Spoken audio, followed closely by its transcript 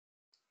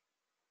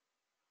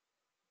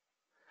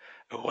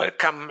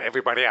Welcome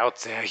everybody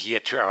out there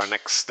here to our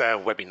next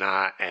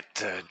webinar at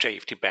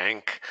JFD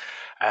Bank.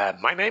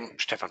 My name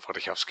is Stefan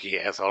Frodechowski,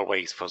 as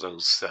always, for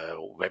those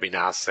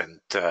webinars.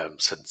 And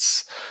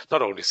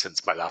not only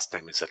since my last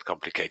name is that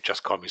complicated,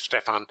 just call me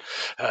Stefan.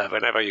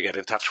 Whenever you get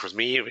in touch with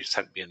me,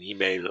 send me an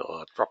email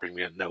or dropping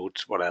me a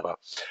note, whatever.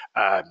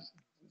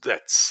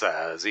 That's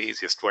the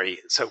easiest way.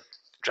 So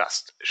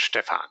just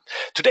Stefan.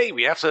 Today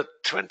we have the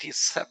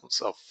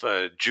 27th of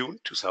June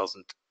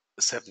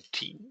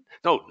 2017.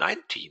 No,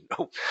 19.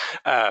 Oh,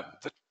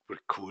 that was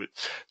cool.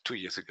 2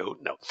 years ago.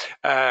 No.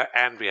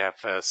 And we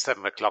have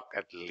 7 o'clock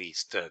at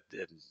least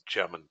in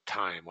German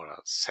time or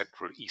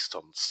Central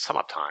Eastern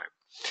Summer Time.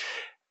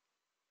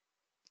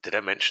 Did I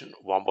mention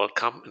warm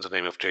welcome in the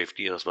name of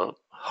JFD as well?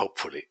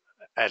 Hopefully.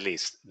 At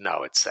least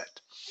now it's said.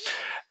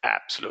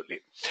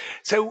 Absolutely.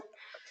 So,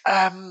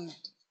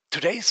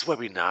 today's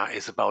webinar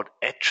is about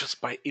edges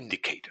by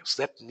indicators.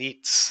 That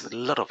needs a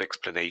lot of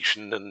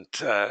explanation, and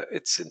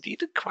it's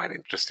indeed a quite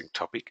interesting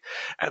topic.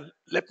 And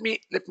let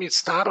me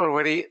start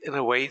already in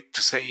a way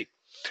to say,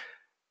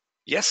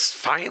 yes,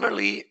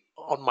 finally,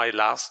 on my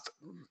last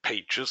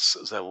pages,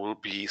 there will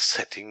be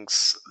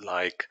settings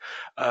like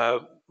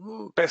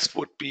best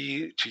would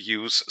be to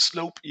use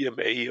slope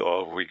EMA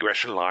or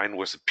regression line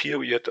with a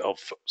period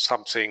of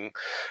something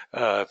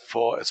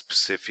for a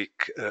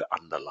specific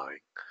underlying.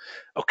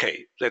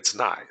 Okay, that's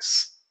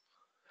nice.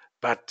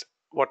 But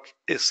what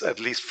is, at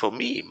least for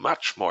me,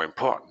 much more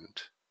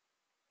important,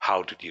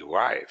 how to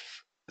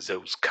derive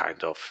those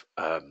kind of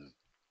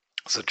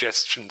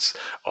suggestions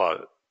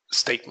or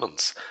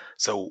statements.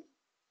 So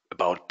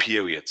about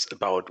periods,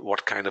 about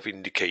what kind of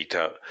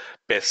indicator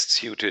best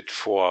suited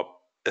for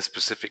a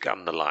specific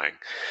underlying.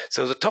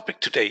 So the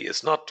topic today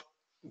is not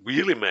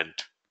really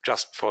meant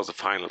just for the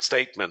final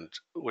statement,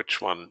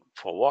 which one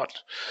for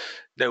what.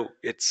 No,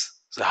 it's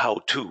the how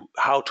to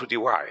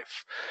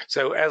derive.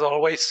 So as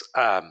always,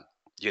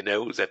 you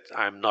know that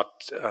I'm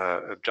not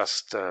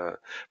just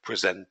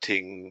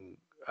presenting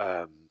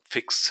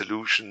fixed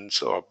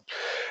solutions or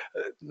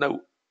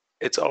no,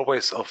 it's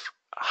always of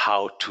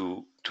how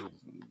to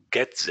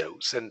get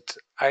those. And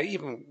I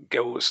even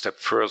go a step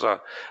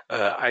further.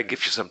 I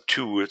give you some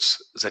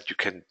tools that you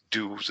can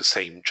do the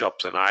same job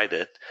than I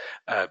did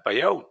by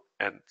your own,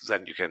 and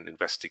then you can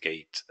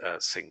investigate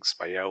things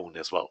by your own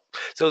as well.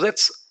 So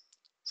that's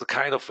the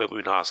kind of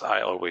webinars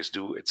I always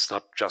do. It's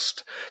not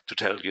just to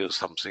tell you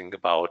something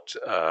about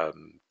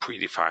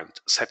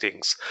predefined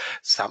settings.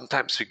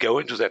 Sometimes we go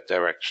into that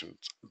direction,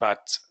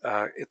 but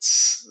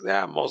it's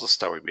more the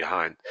story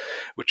behind,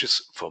 which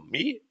is for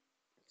me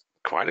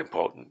quite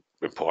important,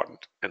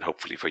 and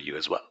hopefully for you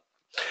as well.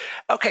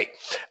 Okay,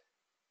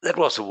 that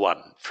was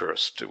one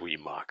first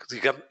remark.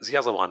 The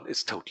other one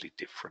is totally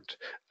different.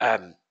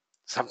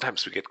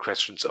 Sometimes we get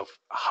questions of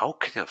how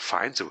can I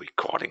find the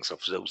recordings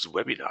of those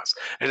webinars?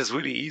 And it's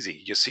really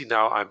easy. You see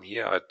now I'm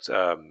here at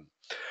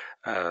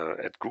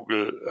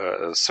Google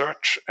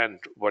search, and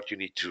what you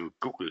need to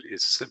Google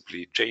is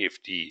simply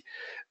JFD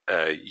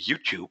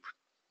YouTube.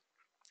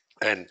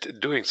 And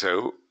doing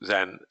so,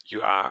 then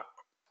you are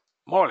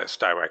more or less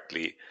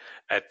directly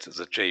at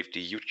the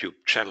JFD YouTube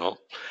channel,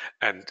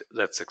 and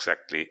that's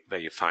exactly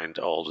where you find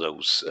all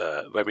those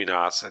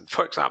webinars. And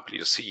for example,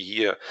 you see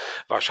here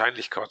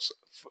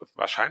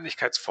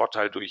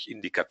Wahrscheinlichkeitsvorteil durch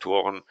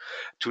Indikatoren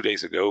 2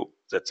 days ago.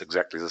 That's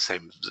exactly the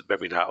same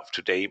webinar of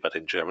today, but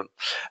in German.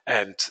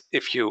 And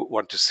if you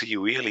want to see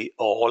really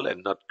all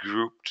and not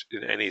grouped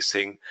in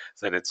anything,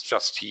 then it's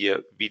just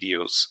here,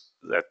 videos.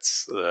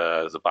 That's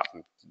the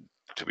button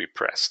to be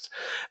pressed.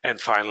 And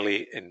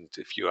finally, and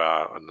if you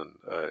are in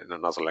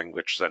another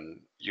language,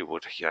 then you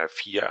would have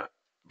here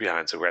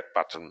behind the red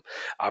button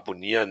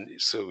abonnieren,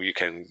 so you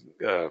can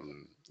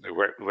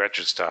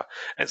register,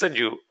 and then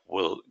you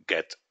will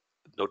get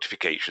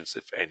notifications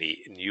if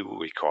any new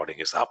recording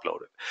is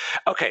uploaded.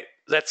 Okay,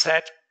 that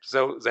said,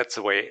 so that's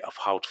a way of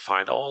how to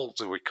find all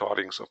the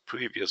recordings of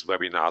previous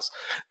webinars,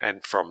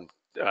 and from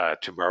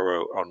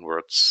tomorrow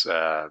onwards,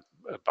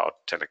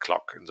 about 10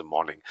 o'clock in the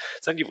morning,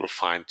 then you will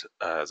find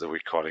the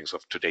recordings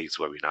of today's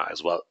webinar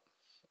as well.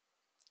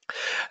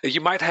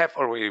 You might have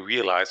already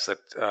realized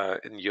that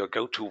in your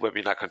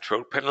GoToWebinar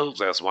control panel,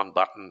 there's one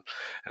button,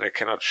 and I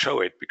cannot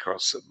show it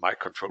because my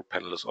control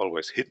panel is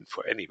always hidden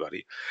for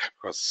anybody,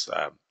 because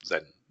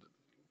then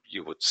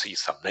you would see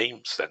some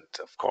names, and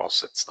of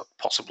course it's not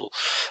possible.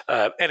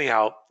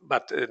 Anyhow,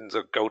 but in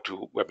the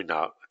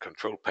GoToWebinar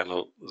control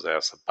panel,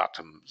 there's a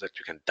button that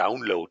you can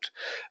download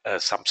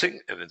something,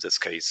 and in this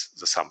case,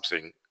 the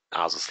something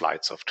are the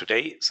slides of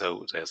today.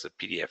 So there's a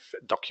PDF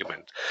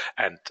document,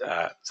 and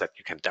that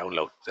you can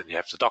download. Then you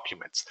have the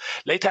documents.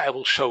 Later, I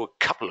will show a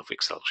couple of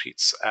Excel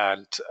sheets,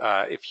 and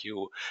if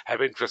you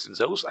have interest in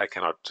those, I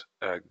cannot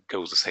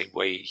go the same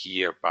way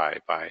here by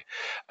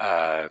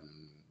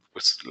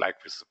with the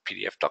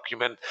PDF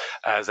document,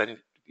 then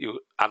you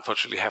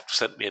unfortunately have to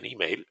send me an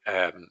email,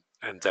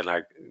 and then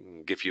I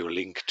give you a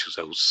link to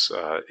those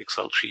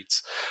Excel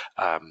sheets.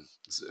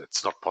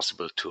 It's not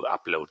possible to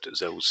upload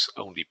those.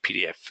 Only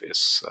PDF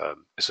is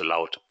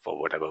allowed for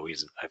whatever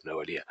reason. I have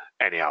no idea.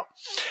 Anyhow,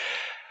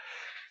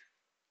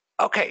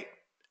 Okay,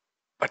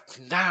 but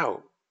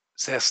now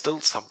there's still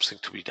something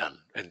to be done,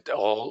 and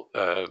all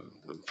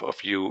of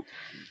who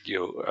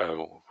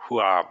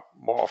are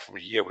more often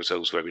here with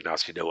those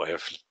webinars, I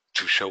have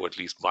to show at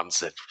least once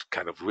that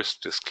kind of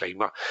risk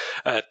disclaimer,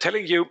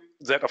 telling you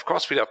that of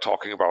course we are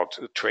talking about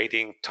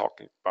trading,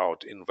 talking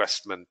about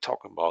investment,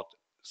 talking about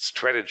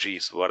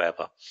strategies,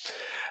 whatever.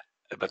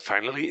 But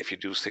finally, if you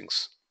do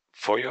things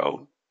for your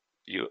own,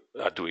 you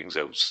are doing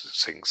those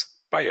things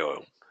by your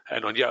own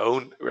and on your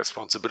own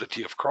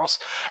responsibility, of course.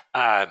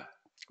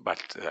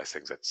 But I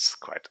think that's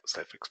quite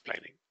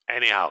self-explaining.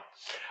 Anyhow,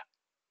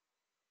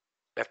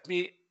 let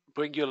me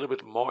bring you a little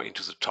bit more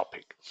into the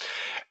topic.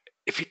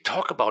 If we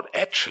talk about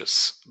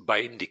edges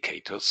by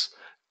indicators,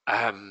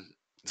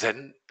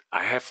 then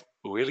I have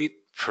really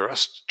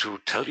first to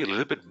tell you a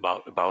little bit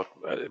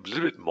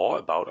more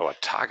about our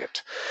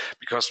target,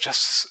 because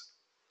just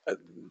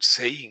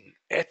saying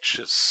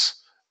edges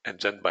and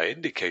then by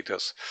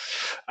indicators,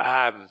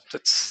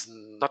 that's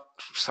not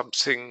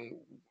something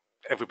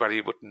everybody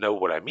would know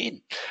what I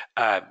mean.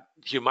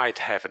 You might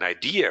have an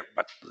idea,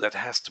 but that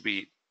has to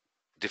be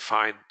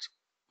defined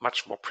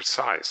much more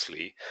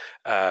precisely,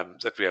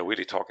 that we are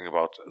really talking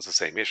about the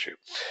same issue.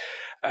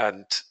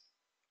 And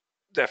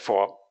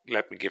therefore,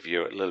 let me give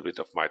you a little bit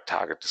of my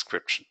target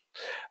description.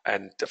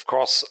 And of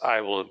course,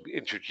 I will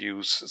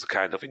introduce the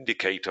kind of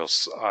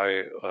indicators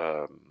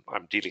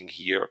I'm dealing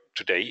here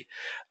today,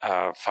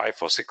 5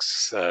 or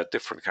 6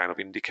 different kind of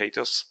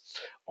indicators,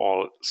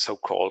 all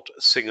so-called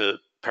single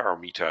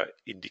parameter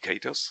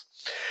indicators.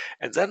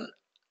 And then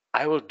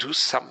I will do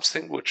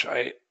something which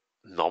I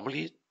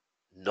normally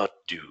not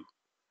do.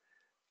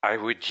 I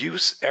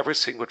reduce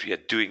everything what we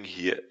are doing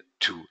here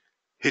to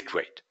hit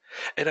rate.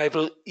 And I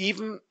will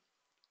even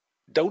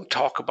don't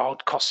talk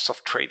about costs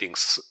of trading,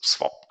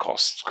 swap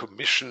costs,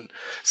 commission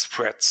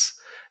spreads.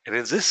 And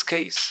in this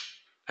case,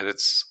 and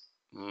it's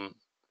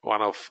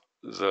one of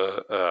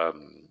the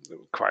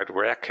quite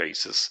rare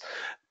cases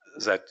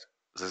that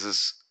this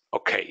is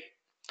okay.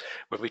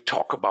 When we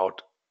talk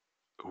about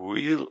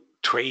real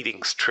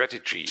trading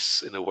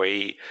strategies, in a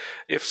way,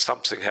 if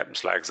something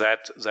happens like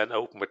that, then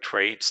open a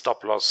trade,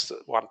 stop loss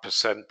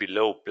 1%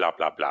 below, blah,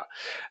 blah, blah.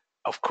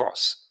 Of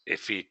course,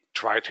 if we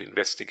try to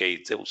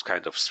investigate those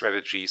kind of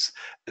strategies,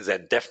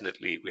 then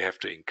definitely we have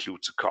to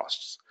include the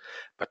costs.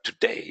 But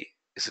today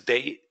is a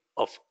day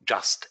of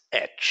just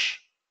edge.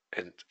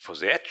 And for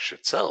the edge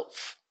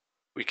itself,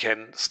 we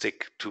can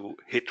stick to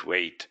hit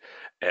rate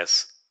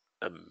as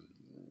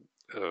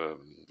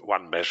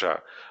one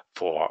measure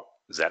for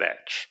that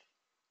edge.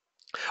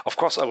 Of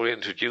course, I will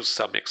introduce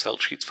some Excel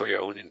sheets for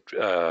your own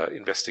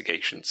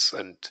investigations,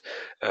 and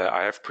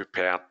I have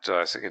prepared,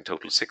 I think, in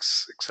total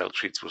 6 Excel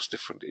sheets with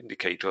different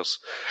indicators,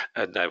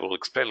 and I will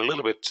explain a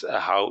little bit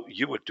how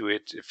you would do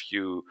it if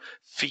you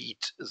feed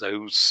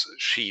those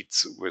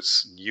sheets with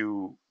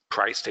new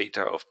price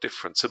data of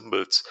different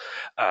symbols.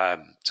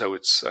 So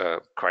it's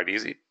quite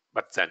easy,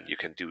 but then you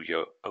can do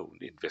your own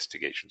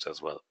investigations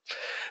as well.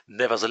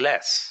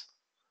 Nevertheless,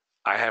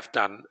 I have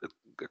done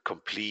a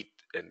complete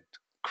and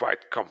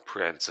quite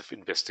comprehensive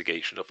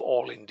investigation of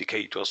all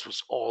indicators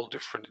with all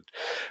different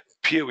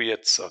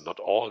periods, or not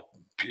all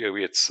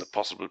periods,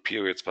 possible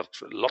periods, but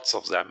lots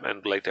of them.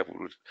 And later we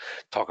will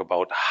talk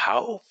about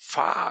how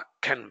far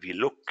can we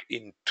look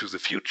into the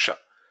future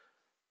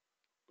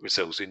with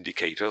those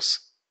indicators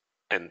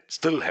and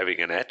still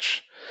having an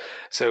edge.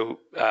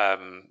 So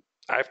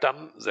I've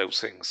done those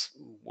things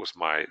with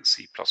my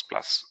C++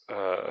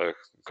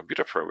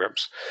 computer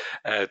programs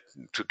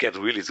to get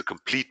really the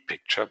complete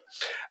picture.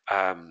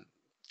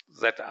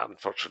 That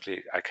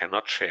unfortunately I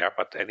cannot share,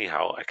 but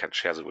anyhow I can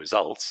share the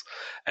results,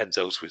 and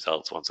those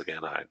results once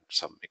again are in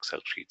some Excel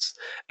sheets,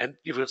 and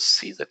you will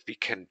see that we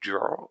can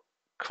draw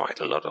quite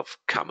a lot of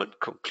common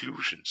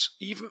conclusions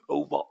even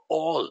over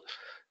all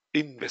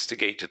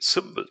investigated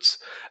symbols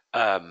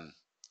and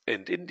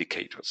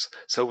indicators.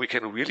 So we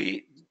can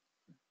really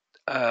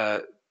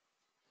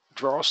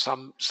draw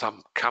some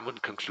common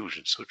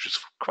conclusions, which is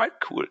quite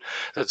cool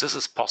that this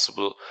is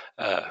possible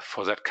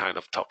for that kind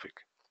of topic.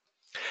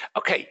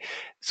 Okay,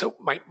 so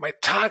my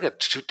target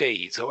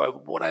today, so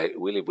what I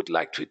really would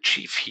like to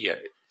achieve here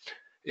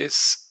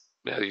is,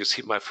 you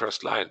see my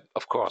first line,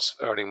 of course,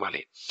 earning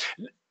money.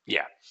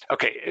 Yeah,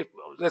 okay,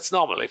 that's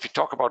normal. If you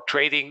talk about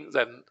trading,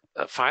 then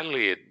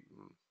finally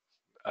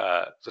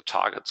the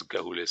target's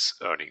goal is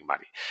earning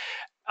money.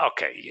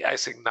 Okay, I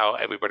think now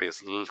everybody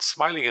is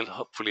smiling and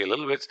hopefully a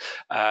little bit,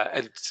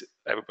 and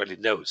everybody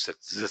knows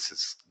that this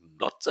is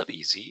not that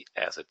easy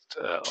as it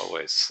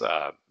always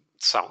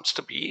sounds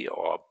to be,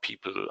 or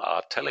people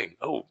are telling,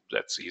 oh,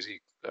 that's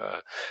easy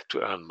to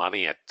earn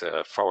money at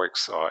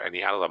Forex or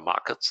any other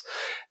markets.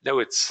 No,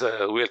 it's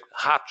a real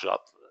hard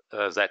job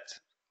that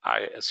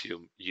I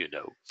assume you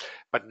know.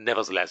 But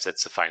nevertheless,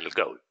 that's the final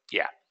goal.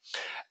 Yeah.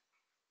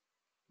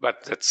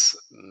 But that's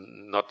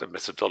not a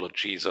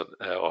methodology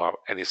or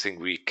anything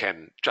we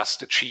can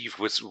just achieve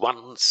with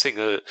one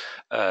single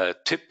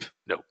tip.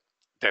 No,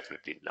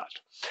 definitely not.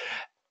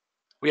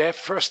 We have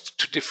first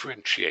to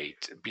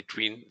differentiate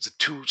between the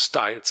two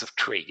styles of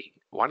trading.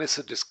 One is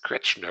a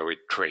discretionary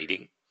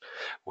trading,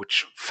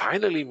 which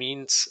finally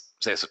means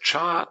there's a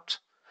chart,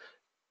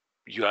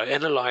 you are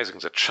analyzing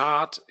the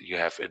chart, you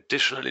have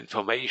additional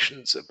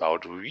informations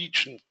about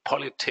region,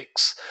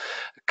 politics,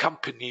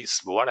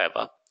 companies,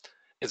 whatever,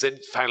 and then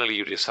finally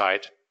you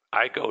decide,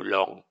 I go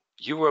long,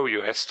 euro,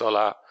 US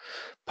dollar, zero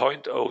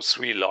point zero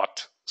 0.03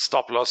 lot,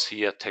 stop loss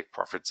here, take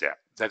profit there.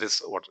 That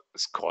is what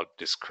is called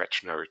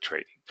discretionary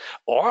trading.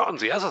 Or on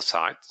the other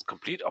side, the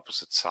complete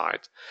opposite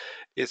side,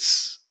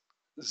 is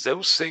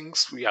those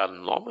things we are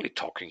normally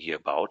talking here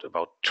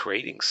about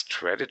trading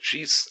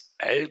strategies,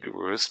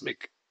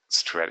 algorithmic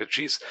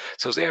strategies.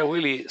 So they are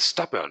really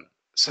stubborn.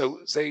 So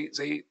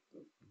they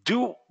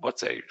do what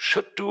they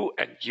should do,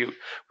 and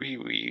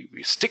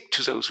we stick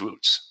to those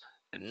rules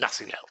and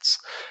nothing else.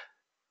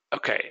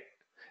 Okay,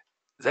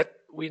 that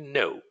we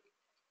know.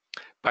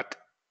 But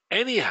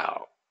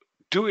anyhow,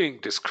 doing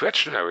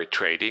discretionary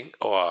trading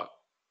or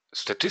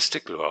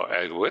statistical or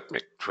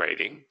algorithmic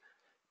trading,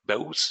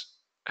 both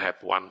have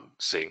one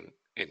thing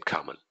in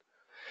common.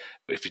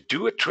 If you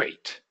do a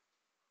trade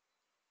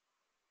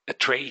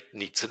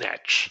needs an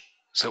edge,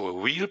 so a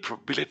real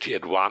probability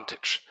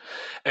advantage.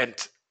 And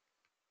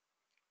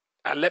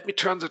let me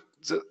turn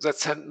that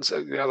sentence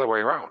the other way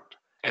around.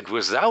 And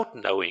without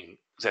knowing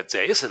that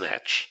there is an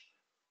edge,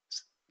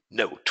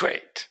 no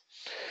trade.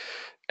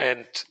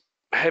 And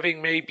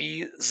having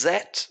maybe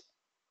that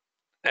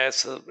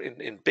as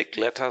in big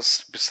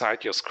letters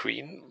beside your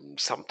screen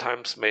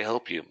sometimes may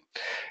help you.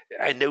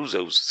 I know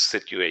those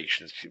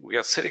situations. We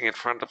are sitting in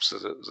front of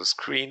the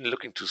screen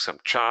looking to some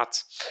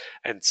charts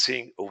and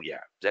seeing, oh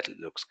yeah, that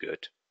looks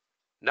good.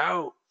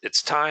 Now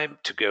it's time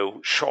to go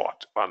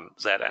short on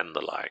that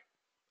underlying,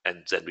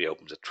 and then we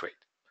open the trade.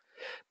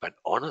 But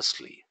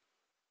honestly,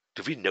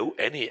 do we know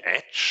any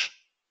edge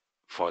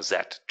for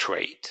that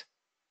trade?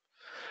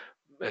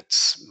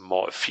 It's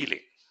more a feeling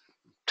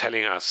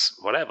telling us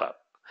whatever.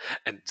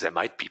 And there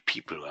might be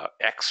people who are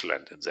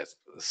excellent in that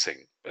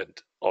thing.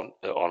 And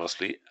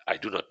honestly, I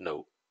do not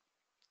know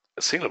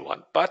a single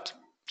one, but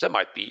there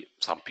might be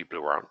some people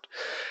around.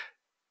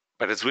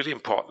 But it's really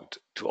important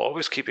to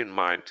always keep in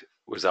mind,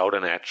 without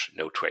an edge,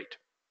 no trade.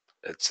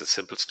 It's a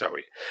simple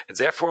story. And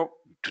therefore,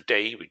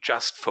 today we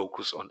just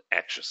focus on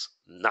edges,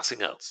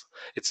 nothing else.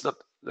 It's not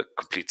the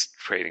complete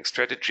trading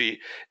strategy.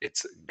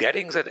 It's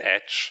getting that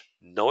edge,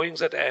 knowing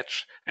that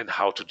edge, and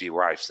how to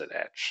derive that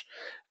edge.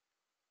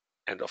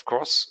 And of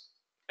course,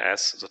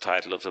 as the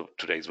title of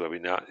today's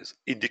webinar is,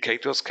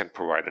 indicators can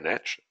provide an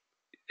edge,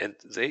 and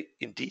they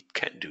indeed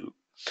can do.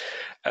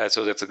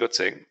 So that's a good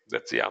thing.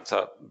 That's the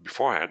answer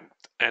beforehand.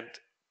 And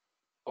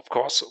of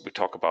course, we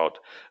talk about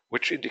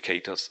which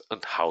indicators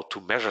and how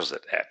to measure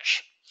that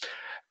edge,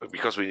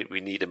 because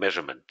we need a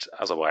measurement.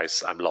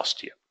 Otherwise, I'm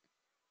lost here.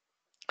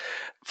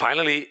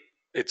 Finally,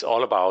 it's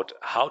all about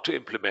how to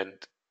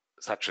implement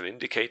such an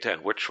indicator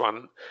and which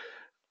one,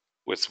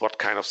 with what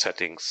kind of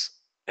settings,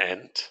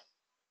 and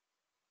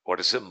what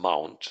is the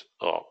amount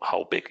or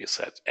how big is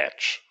that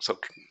edge. So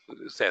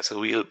there's a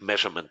real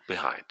measurement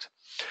behind.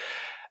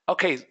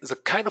 Okay, the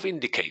kind of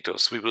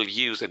indicators we will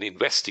use and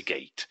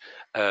investigate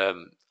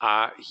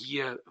are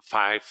here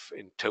 5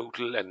 in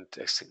total, and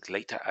I think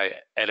later I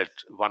added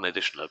one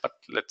additional, but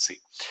let's see.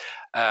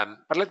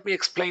 But let me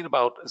explain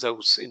about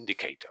those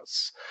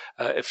indicators.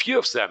 A few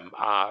of them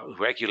are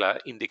regular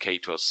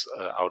indicators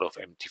out of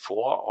MT4,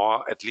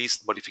 or at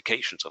least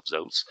modifications of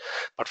those.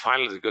 But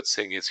finally, the good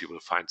thing is you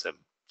will find them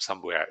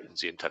somewhere in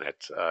the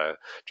internet.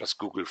 Just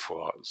Google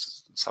for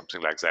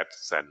something like that,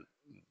 then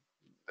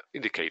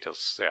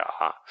indicators. There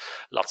are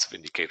lots of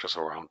indicators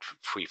around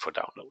free for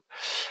download.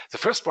 The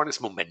first one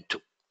is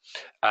momentum.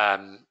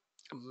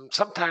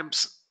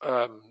 Sometimes,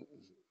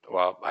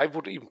 well, I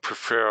would even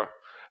prefer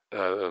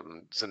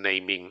the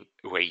naming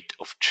rate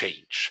of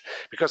change,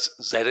 because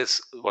that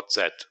is what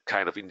that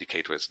kind of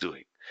indicator is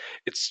doing.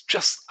 It's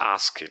just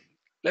asking,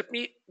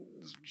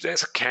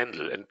 there's a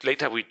candle, and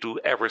later we do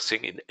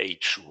everything in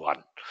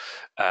H1.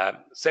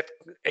 That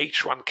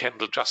H1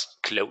 candle just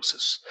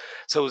closes.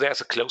 So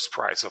there's a close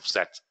price of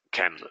that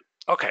candle.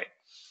 Okay,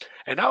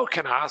 and now we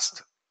can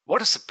ask,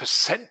 what is the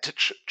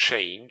percentage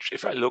change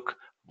if I look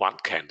 1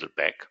 candle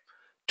back,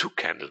 2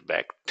 candles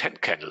back, 10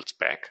 candles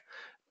back,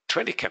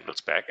 20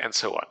 candles back, and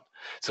so on.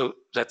 So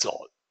that's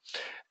all.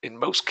 In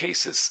most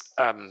cases,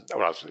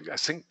 well, I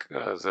think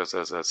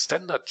the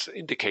standard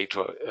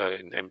indicator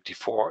in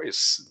MT4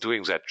 is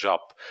doing that job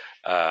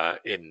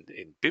in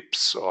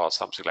BIPs or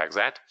something like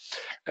that.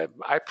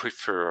 I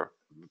prefer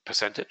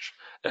percentage,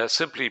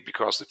 simply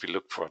because if you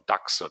look for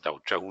DAX or Dow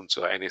Jones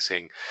or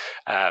anything,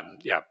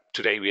 yeah,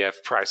 today we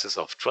have prices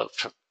of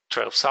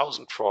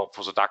 12,000 for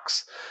the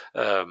DAX.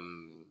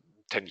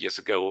 10 years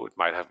ago, it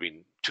might have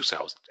been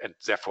 2,000, and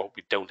therefore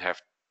we don't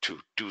have to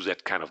do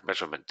that kind of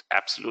measurement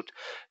absolute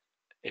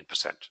in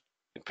percent.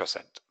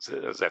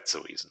 So that's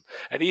the reason.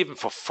 And even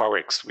for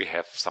Forex, we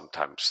have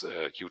sometimes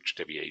a huge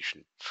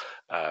deviation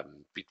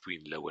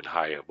between low and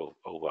high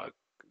over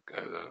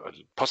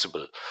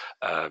possible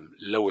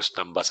lowest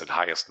numbers and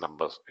highest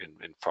numbers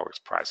in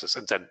forex prices,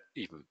 and then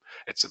even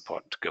it's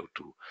important to go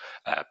to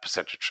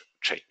percentage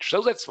change.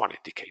 So that's one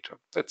indicator.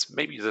 That's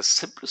maybe the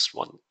simplest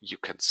one you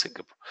can think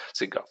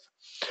of.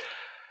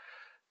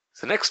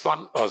 The next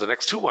one, or the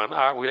next two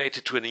are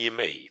related to an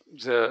EMA.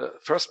 The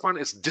first one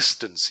is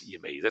distance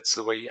EMA. That's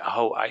the way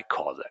how I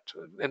call that,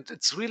 and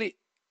it's really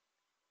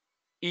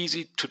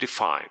easy to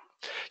define.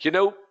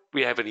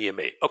 We have an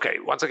EMA. Okay,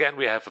 once again,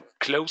 we have a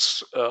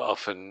close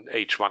of an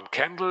H1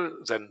 candle.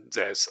 Then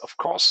there's, of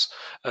course,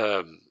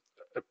 a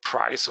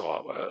price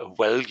or a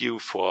value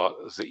for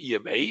the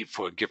EMA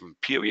for a given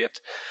period.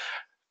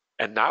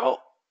 And now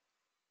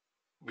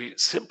we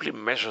simply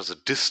measure the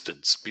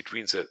distance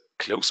between the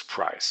close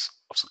price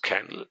of the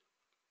candle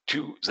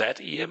to that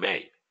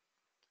EMA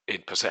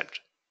in percent.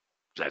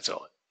 That's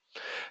all.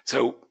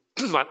 So,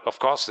 of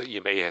course, the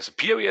EMA has a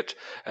period,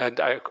 and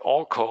I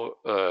call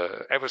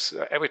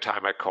every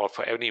time I call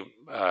for any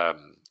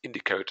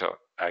indicator,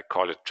 I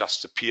call it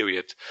just a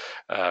period.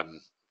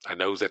 I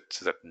know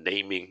that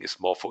naming is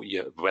more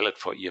valid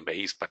for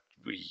EMAs, but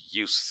we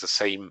use the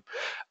same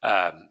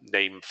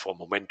name for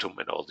momentum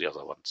and all the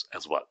other ones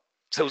as well.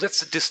 So that's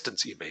the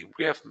distance EMA.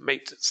 We have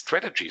made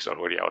strategies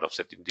already out of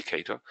that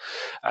indicator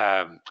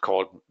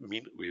called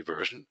mean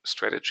reversion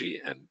strategy,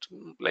 and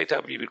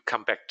later we will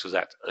come back to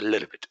that a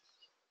little bit.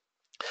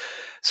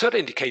 Third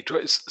indicator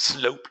is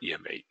slope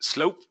EMA.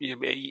 Slope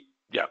EMA,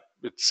 yeah,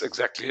 it's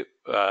exactly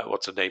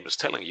what the name is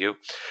telling you.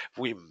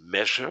 We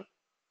measure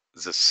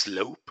the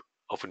slope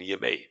of an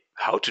EMA.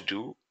 How to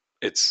do?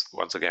 It's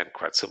once again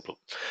quite simple.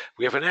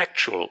 We have an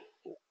actual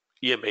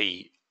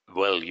EMA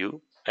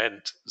value,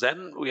 and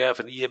then we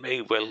have an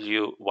EMA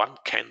value one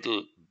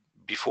candle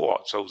before,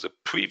 so the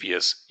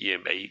previous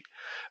EMA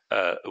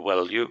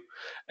value,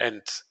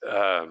 and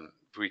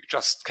we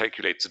just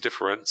calculate the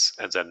difference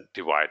and then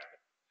divide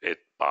it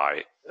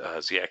by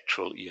the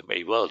actual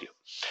EMA value.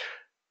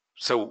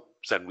 So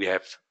then we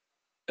have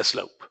a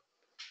slope.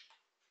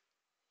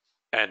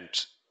 And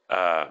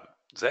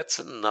that's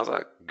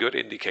another good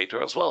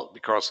indicator as well,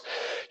 because,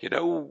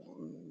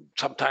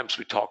 sometimes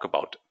we talk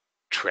about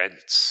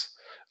trends.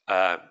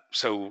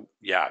 So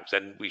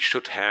then we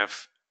should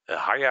have a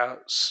higher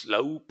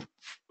slope,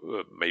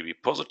 maybe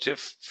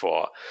positive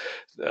for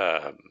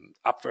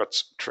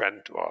upwards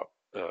trend, or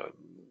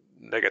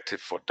negative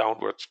for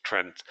downwards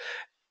trend.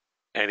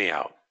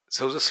 Anyhow,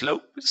 so the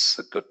slope is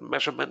a good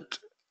measurement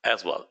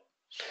as well.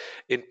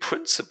 In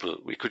principle,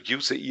 we could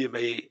use the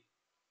EMA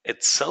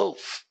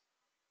itself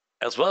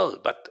as well,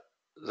 but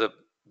the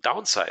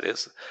downside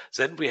is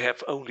then we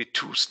have only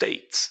two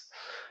states,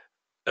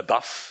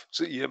 above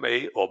the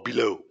EMA or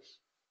below,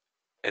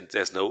 and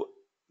there's no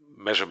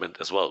measurement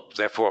as well.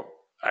 Therefore,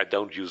 I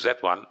don't use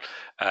that one.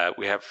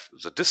 We have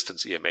the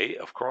distance EMA,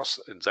 of course,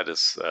 and that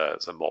is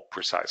the more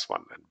precise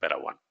one and better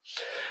one.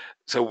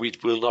 So we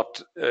will not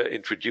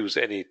introduce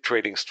any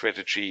trading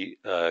strategy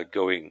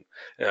going,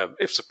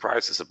 if the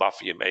price is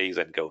above EMA,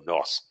 then go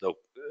north. No,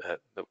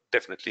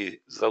 definitely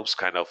those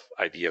kind of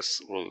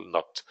ideas will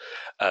not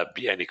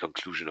be any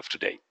conclusion of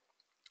today,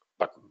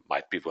 but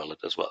might be valid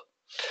as well.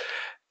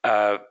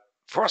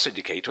 Fourth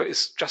indicator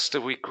is just a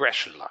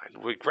regression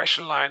line.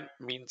 Regression line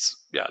means,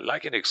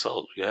 like in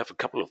Excel, you have a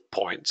couple of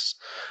points,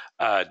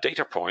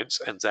 data points,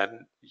 and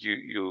then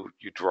you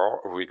draw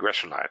a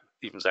regression line.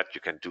 Even that you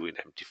can do in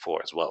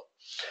MT4 as well.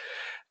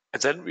 And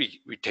then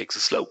we take the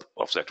slope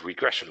of that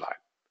regression line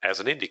as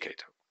an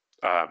indicator.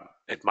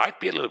 It might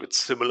be a little bit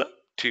similar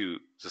to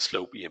the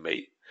slope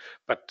EMA,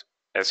 but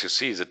as you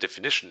see, the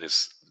definition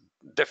is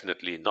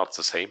definitely not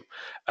the same.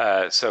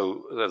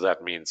 So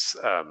that means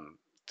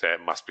there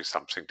must be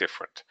something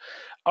different.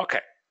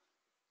 Okay.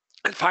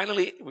 And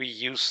finally, we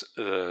use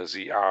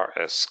the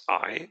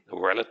RSI,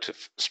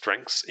 Relative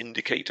Strength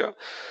Indicator.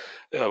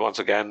 Once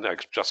again, I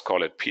just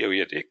call it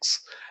period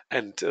X.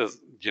 And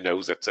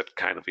that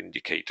kind of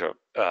indicator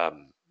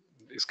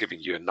is giving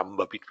you a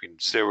number between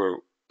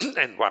 0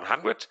 and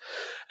 100.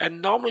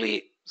 And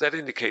normally that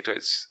indicator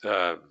is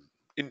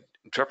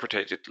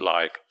interpreted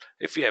like,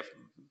 if you have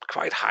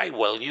quite high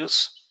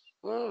values,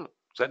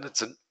 then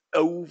it's an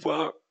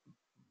overbought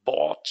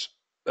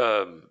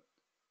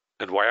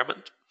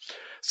environment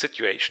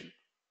situation,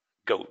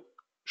 go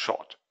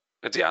short.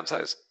 And the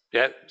answer is,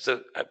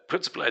 the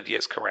principal idea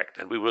is correct,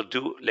 and we will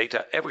do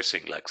later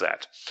everything like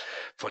that.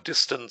 For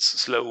distance,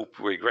 slope,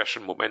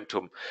 regression,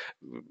 momentum,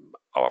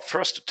 our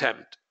first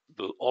attempt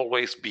will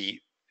always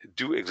be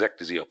do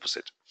exactly the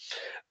opposite.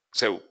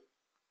 So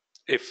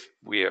if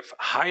we have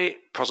high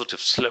positive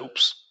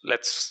slopes,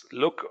 let's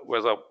look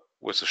whether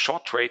with a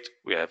short trade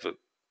we have a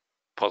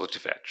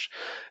positive edge,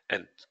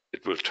 and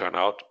it will turn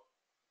out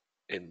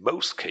in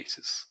most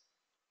cases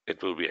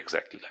it will be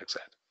exactly like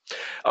that.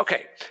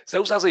 Okay,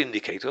 those are the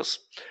indicators.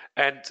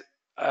 And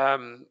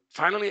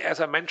finally, as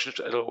I mentioned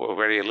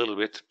already a little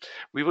bit,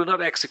 we will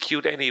not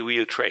execute any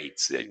real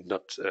trades.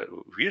 Not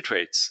real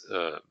trades,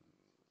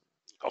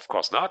 of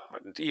course not,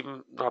 and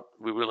even not.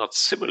 We will not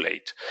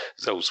simulate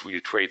those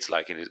real trades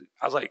like in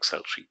other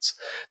Excel sheets.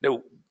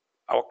 No,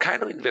 our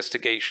kind of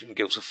investigation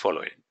gives the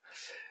following.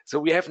 So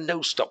we have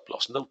no stop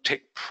loss, no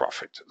take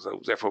profit. So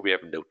therefore we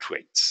have no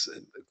trades,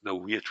 no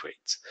real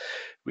trades.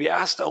 We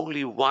asked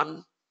only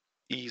one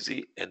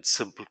easy and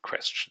simple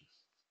question.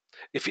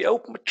 If we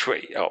open a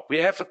trade, we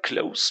have a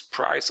close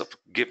price of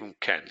a given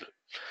candle.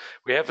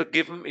 We have a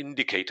given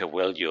indicator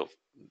value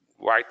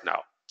right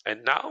now.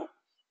 And now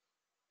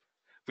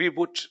we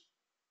would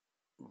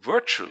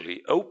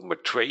virtually open a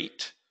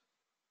trade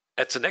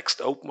at the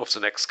next open of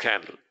the next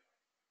candle.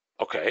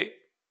 Okay.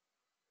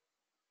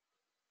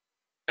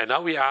 And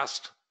now we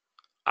asked,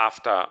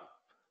 after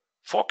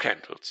 4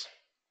 candles,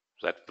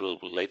 that will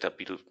later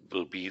be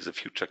the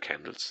future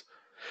candles,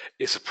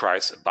 is the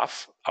price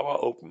above our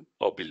open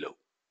or below?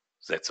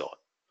 That's all.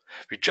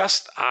 We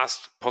just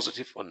asked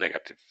positive or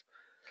negative.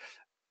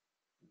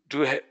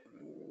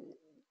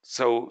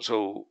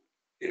 So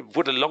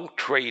would a long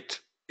trade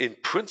in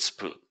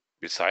principle,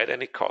 beside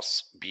any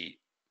costs, be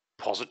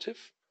positive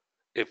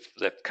if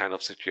that kind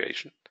of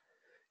situation?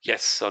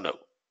 Yes or no?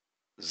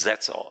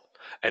 That's all.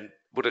 And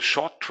would a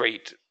short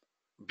trade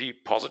be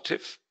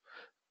positive?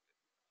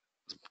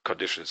 The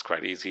condition is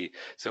quite easy.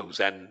 So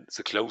then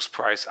the close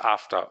price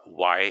after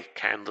Y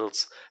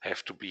candles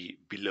have to be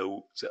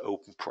below the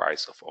open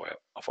price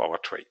of our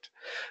trade.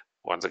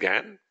 Once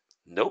again,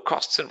 no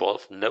costs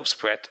involved, no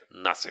spread,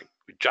 nothing.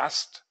 We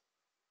just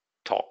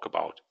talk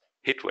about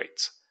hit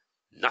rates,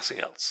 nothing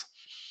else.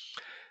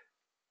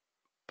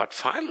 But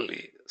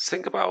finally,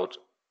 think about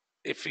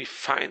if we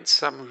find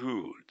some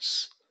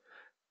rules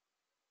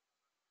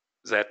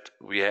that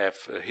we have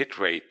a hit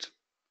rate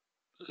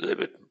a little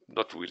bit,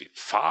 not really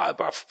far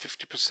above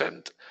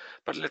 50%,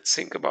 but let's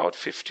think about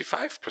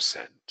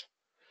 55%.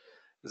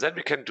 Then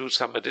we can do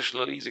some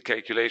additional easy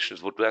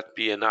calculations. Would that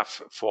be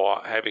enough for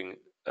having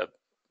a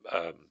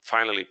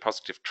finally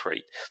positive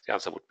trade? The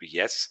answer would be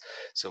yes.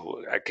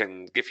 So I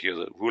can give you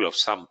the rule of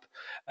thumb.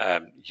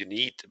 You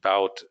need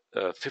about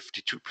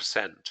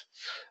 52%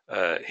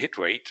 hit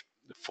rate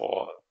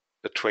for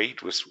a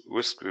trade with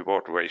risk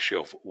reward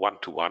ratio of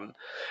 1:1,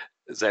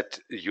 that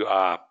you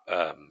are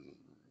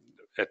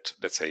at,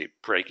 let's say,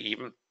 break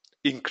even,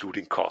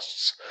 including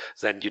costs.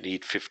 Then you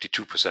need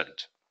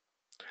 52%.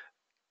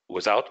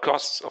 Without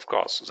costs, of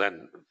course,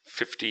 then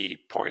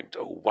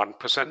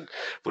 50.01%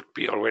 would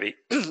be already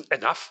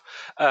enough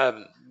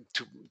to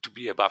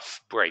be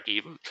above break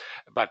even.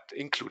 But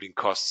including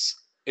costs,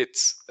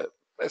 it's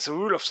as a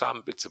rule of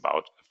thumb, it's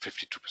about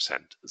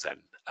 52%.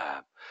 Then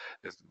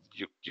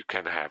you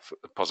can have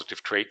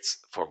positive trades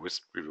for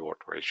risk reward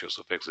ratios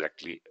of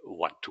exactly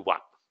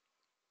 1:1.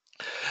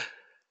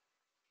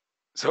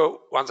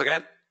 So once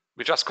again,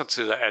 we just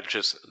consider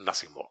edges,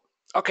 nothing more.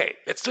 Okay,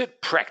 let's do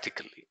it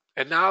practically.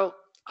 And now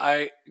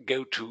I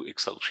go to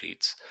Excel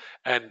sheets,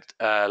 and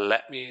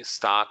let me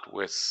start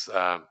with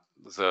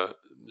the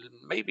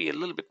maybe a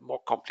little bit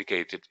more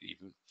complicated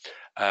even.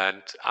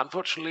 And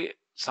unfortunately,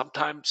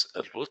 sometimes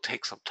it will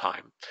take some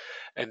time.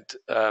 And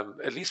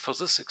at least for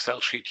this Excel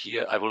sheet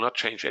here, I will not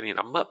change any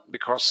number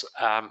because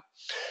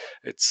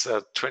it's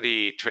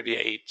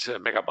 28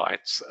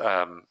 megabytes.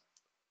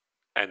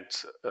 And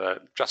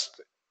just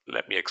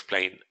let me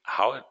explain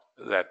how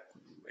that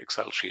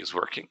Excel sheet is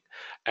working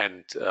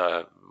and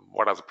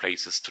what are the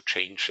places to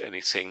change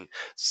anything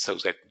so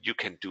that you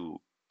can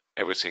do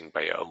everything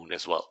by your own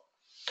as well.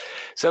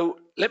 So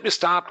let me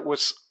start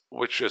with,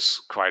 which is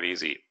quite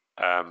easy.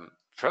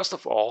 First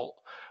of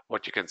all,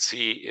 what you can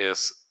see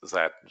is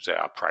that there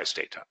are price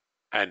data.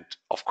 And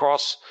of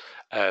course,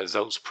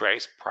 those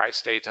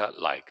price data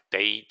like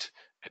date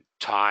and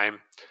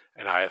time,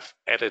 and I've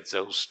added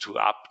those two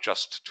up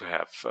just to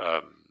have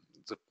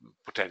the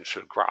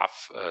potential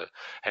graph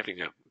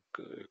having a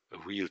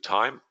real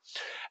time.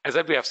 And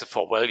then we have the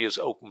 4 values: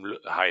 open,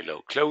 high,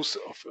 low, close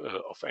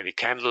of any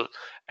candle.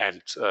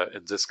 And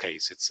in this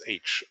case, it's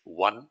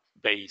H1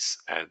 base,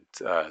 and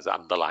the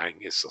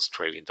underlying is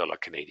Australian dollar,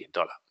 Canadian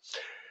dollar.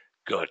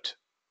 Good.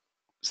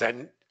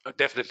 Then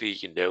definitely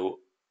you know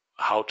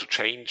how to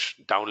change,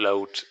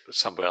 download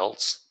somewhere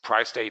else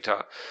price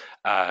data,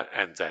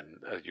 and then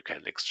you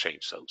can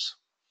exchange those.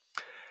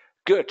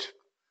 Good.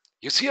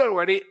 You see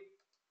already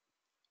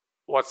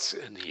what's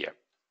in here.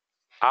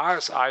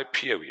 RSI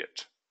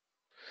period,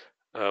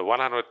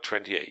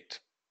 128.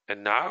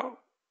 And now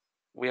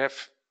we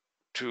have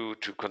to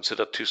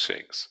consider two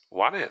things.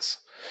 One is,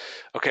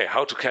 okay,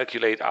 how to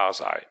calculate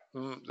RSI.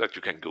 That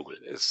you can Google.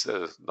 It's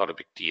not a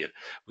big deal.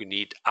 We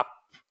need up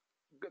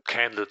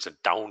candles and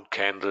down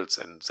candles,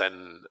 and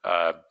then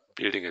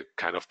building a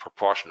kind of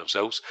proportion of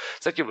those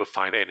that you will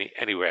find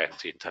anywhere in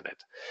the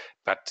internet.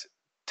 But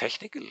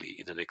technically,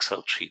 in an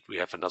Excel sheet, we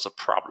have another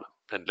problem.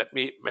 And let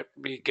me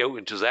go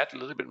into that a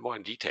little bit more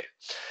in detail.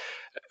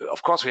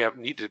 Of course, we have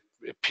needed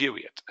a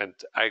period, and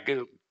I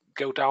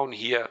go down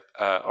here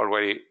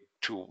already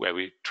to where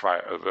we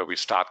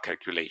start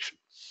calculation.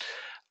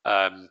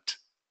 And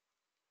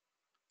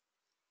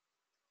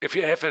if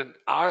you have an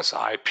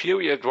RSI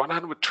period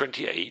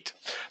 128,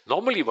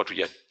 normally what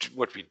we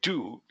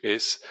do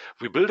is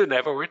we build an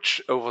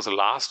average over the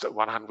last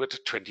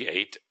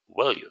 128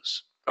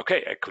 values.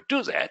 Okay, I could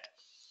do that,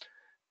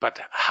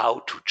 but how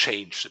to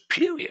change the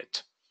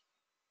period?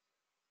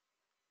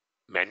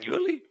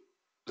 manually,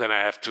 then I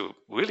have to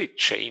really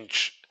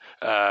change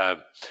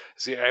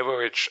the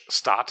average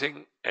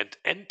starting and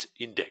end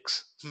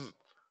index.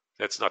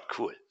 That's not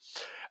cool.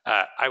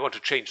 I want to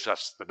change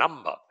just the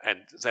number, and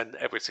then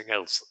everything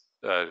else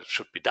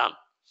should be done.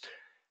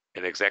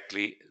 And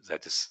exactly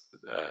that is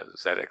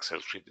that Excel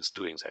sheet is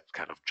doing that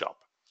kind of job.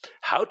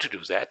 How to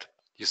do that?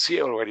 You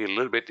see already a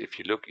little bit if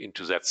you look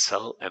into that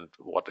cell and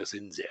what is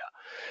in there.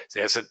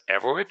 There's an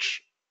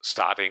average,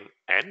 starting,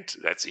 end.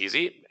 That's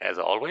easy, as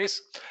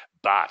always.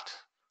 But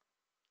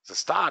the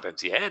start and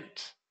the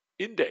end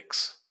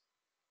index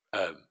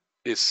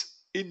is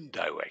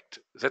indirect.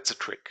 That's a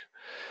trick.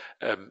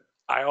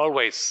 I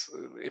always,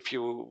 if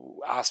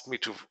you ask me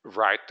to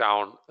write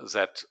down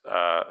that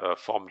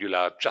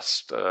formula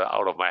just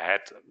out of my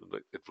head,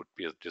 it would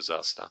be a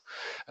disaster.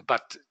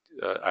 But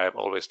I have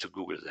always to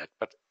Google that.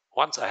 But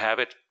once I have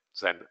it,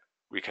 then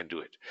we can do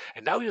it.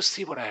 And now you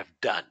see what I have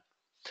done.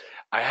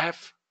 I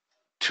have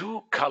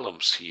two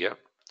columns here,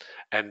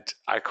 and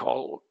I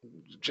call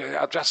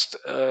just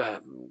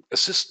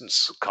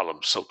assistance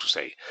columns, so to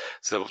say.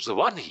 So the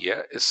one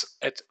here is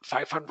at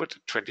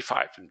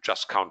 525, and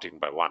just counting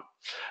by one.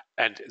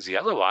 And the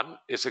other one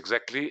is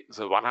exactly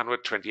the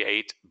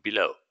 128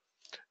 below,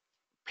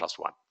 plus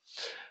one.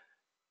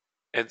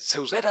 And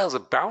so that are the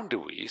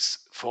boundaries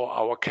for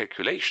our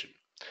calculation.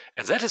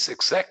 And that is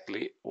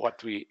exactly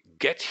what we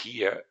get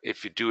here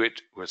if we do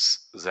it with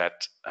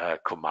that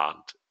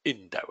command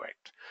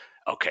indirect.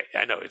 Okay,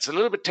 I know it's a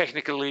little bit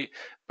technically,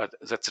 but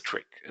that's a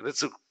trick. And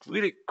it's a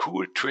really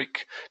cool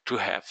trick to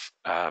have,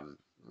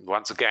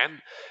 once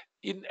again,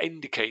 in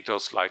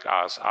indicators like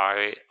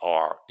RSI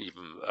or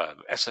even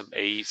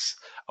SMAs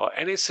or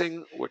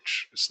anything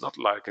which is not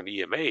like an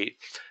EMA,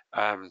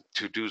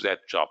 to do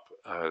that job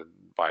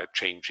by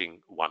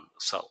changing one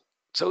cell.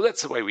 So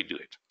that's the way we do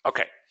it.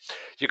 Okay,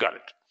 you got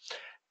it.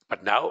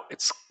 But now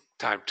it's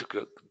time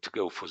to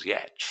go for the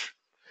edge.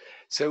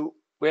 So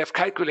we have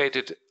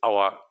calculated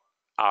our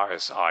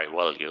RSI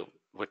value,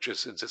 which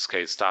is in this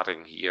case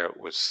starting here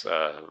with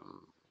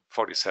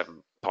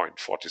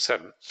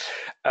 47.47.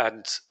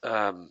 And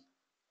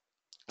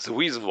the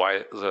reason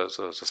why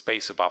the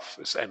space above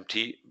is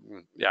empty,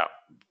 yeah,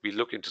 we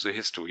look into the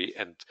history,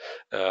 and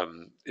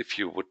if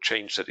you would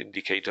change that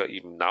indicator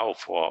even now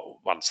for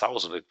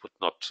 1000, it would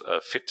not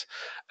fit.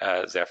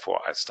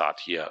 Therefore, I start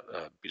here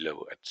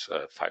below at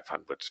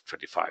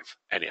 525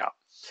 anyhow.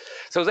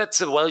 So that's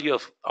the value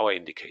of our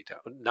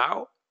indicator. And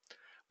now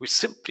we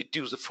simply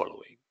do the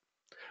following.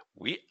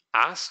 We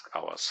ask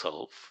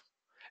ourselves,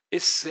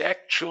 is the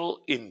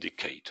actual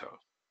indicator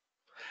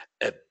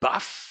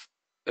above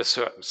a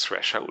certain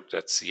threshold?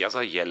 That's the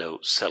other yellow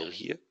cell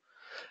here.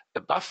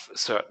 Above a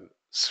certain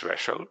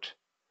threshold?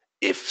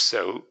 If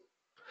so,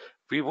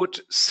 we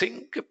would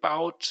think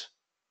about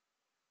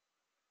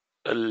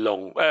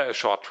a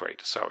short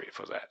trade, sorry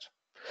for that.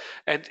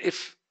 And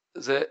if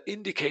the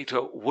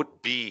indicator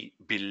would be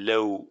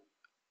below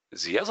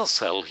the other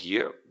cell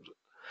here,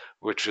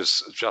 which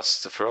is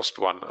just the first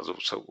one,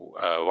 so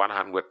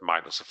 100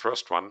 minus the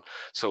first one,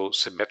 so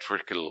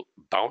symmetrical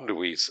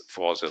boundaries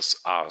for this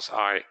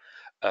RSI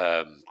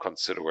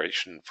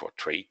consideration for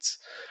trades.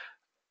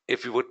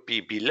 If we would be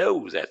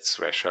below that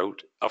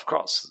threshold, of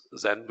course,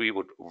 then we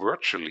would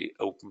virtually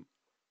open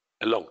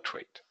a long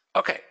trade.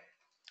 Okay,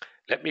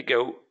 let me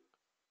go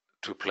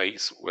to a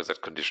place where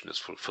that condition is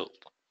fulfilled.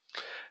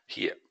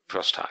 Here,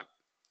 first time.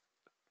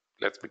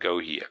 Let me go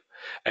here.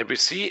 And we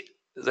see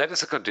that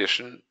is a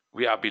condition.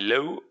 We are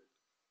below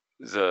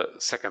the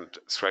second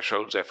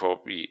threshold,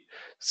 therefore we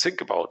think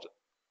about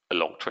a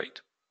long trade,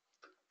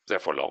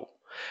 therefore long.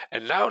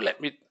 And now let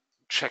me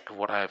check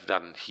what I've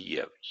done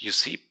here. You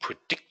see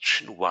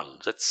prediction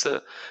 1, that's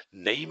the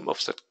name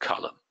of that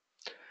column.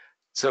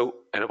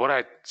 So, and what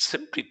I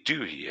simply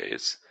do here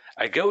is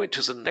I go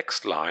into the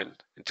next line,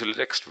 into the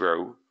next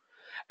row,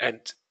 and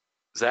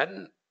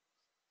then,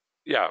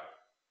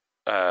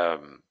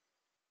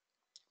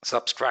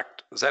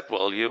 subtract that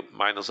value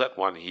minus that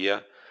one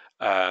here,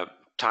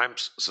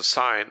 times the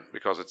sign,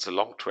 because it's a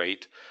long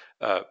trade,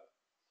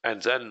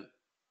 and then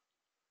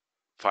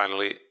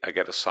finally I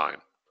get a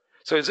sign.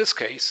 So in this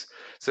case,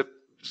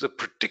 the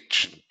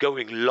prediction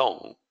going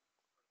long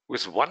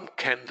with one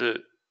candle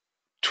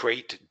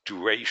trade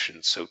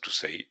duration, so to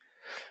say,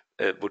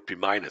 would be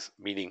minus,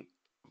 meaning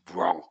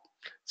wrong.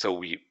 So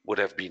we would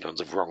have been on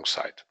the wrong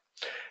side.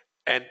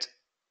 And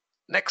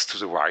next to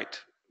the right,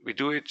 we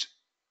do it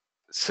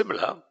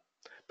similar,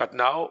 but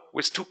now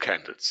with two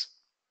candles.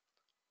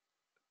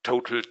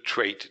 Total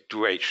trade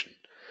duration.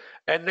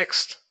 And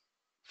next,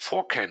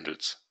 4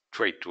 candles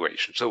trade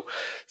duration. So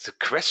the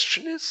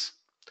question is,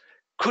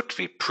 could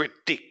we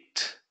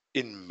predict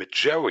in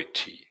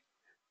majority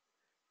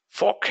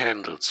 4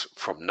 candles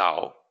from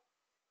now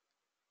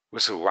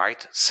with the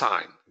right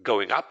sign,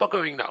 going up or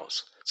going down?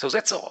 So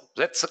that's all.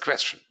 That's the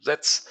question.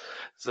 That's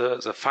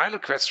the final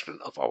question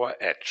of our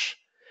edge.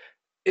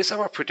 Is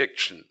our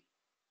prediction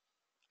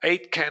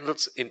 8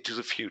 candles into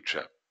the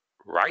future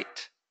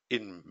right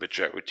in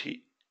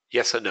majority?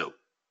 Yes or no?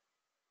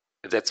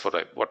 And that's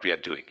what we are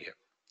doing here.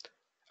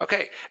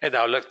 Okay, and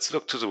now let's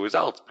look to the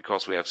results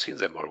because we have seen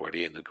them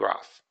already in the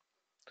graph.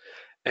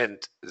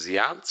 And the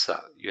answer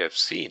you have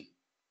seen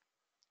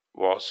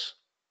was,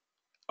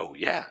 oh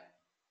yeah,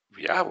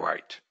 we are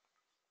right.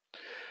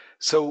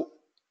 So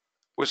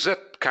with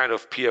that kind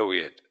of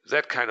period,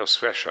 that kind of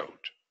threshold,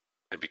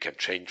 and we can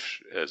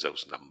change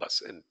those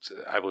numbers, and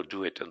I will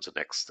do it in the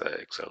next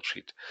Excel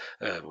sheet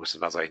with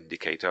another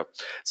indicator.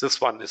 This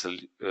one is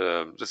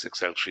this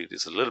Excel sheet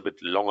is a little bit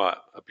longer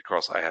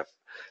because I have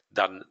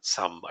done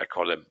some, I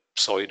call them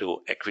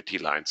pseudo equity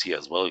lines here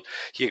as well.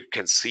 Here you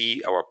can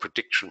see our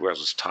prediction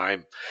versus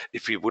time.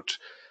 If we would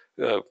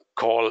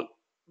call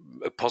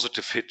a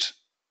positive hit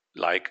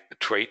like a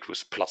trade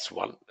with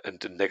 +1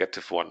 and a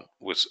negative one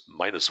with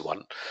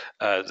 -1,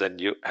 then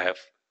you have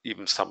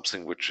even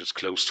something which is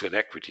close to an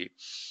equity,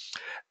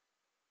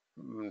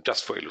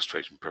 just for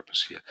illustration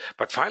purpose here.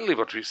 But finally,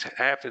 what we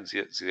have in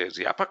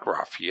the upper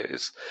graph here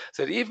is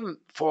that even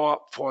for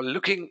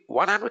looking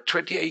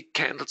 128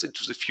 candles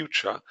into the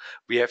future,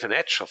 we have an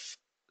edge of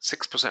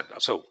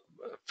 6%. So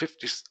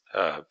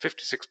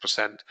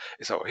 56%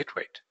 is our hit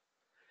rate.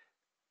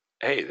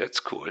 Hey, that's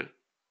cool.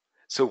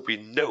 So we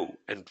know,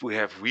 and we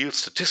have real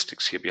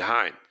statistics here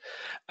behind.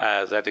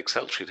 That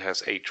Excel sheet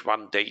has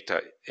H1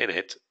 data in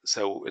it,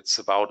 so it's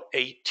about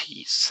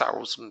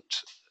 80,000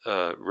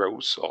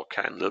 rows or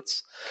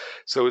candles.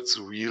 So it's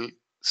real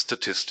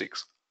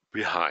statistics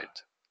behind,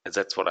 and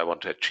that's what I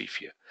want to achieve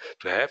here: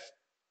 to have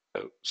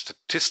a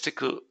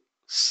statistical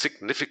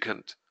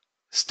significant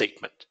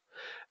statement.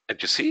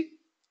 And you see,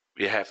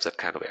 we have that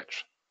kind of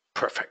edge.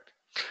 Perfect.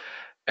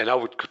 And now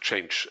we could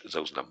change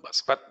those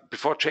numbers. But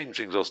before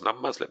changing those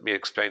numbers, let me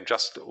explain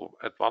just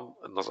at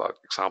another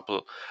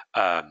example,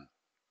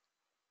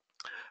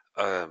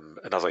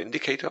 another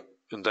indicator.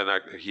 And then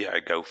here I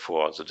go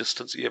for the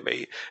distance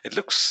EMA. It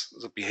looks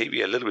the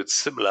behavior a little bit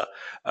similar.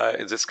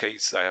 In this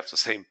case, I have the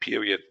same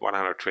period,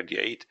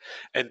 128.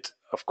 And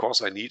of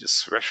course, I need a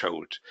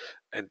threshold.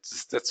 And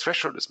that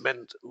threshold is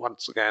meant,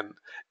 once again,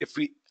 if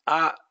we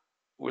are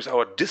with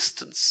our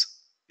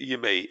distance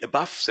EMA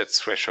above that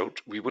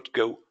threshold, we would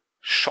go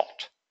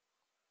short.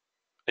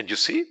 And you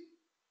see,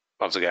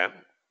 once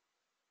again,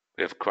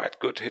 we have a quite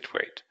good hit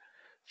rate,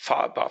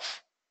 far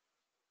above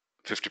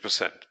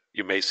 50%.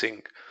 You may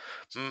think,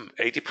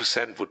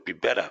 80% would be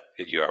better.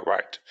 You are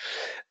right.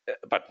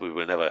 But we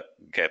will never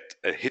get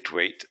a hit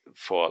rate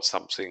for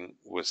something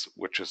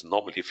which is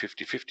normally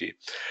 50-50,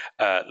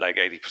 like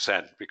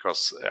 80%,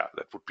 because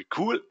that would be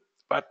cool.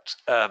 But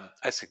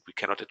I think we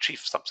cannot achieve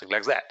something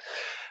like that.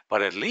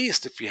 But at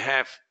least if we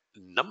have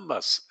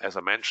numbers, as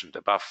I mentioned,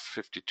 above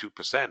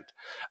 52%,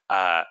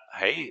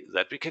 hey,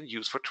 that we can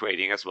use for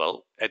trading as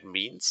well. It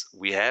means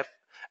we have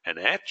an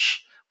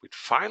edge which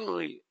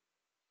finally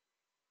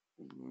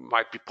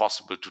might be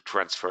possible to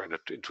transfer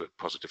into a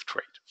positive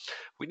trade.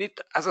 We need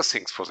other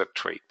things for that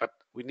trade, but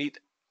we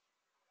need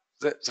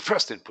the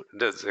first input, and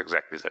that's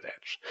exactly that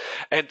edge.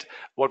 And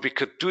what we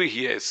could do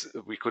here is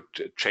we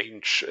could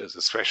change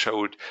the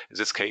threshold. In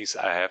this case,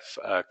 I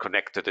have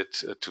connected it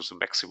to the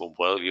maximum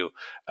value.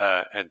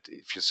 And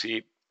if you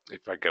see,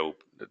 if I go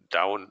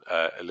down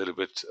a little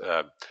bit,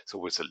 so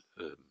with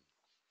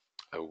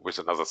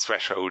another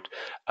threshold,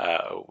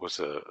 with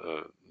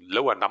a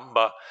lower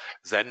number,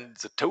 then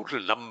the total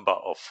number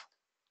of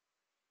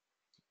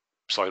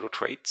pseudo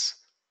trades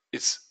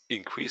is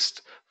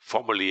increased.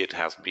 Formerly, it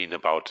has been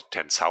about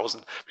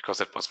 10,000 because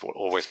that was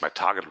always my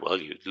target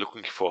value,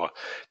 looking for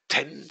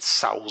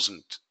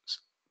 10,000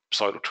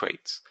 pseudo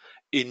trades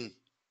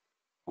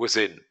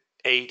within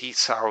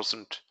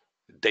 80,000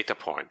 data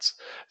points.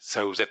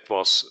 So that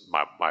was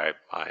my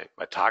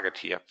target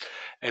here,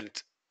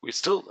 and we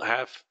still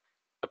have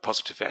a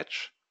positive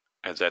edge,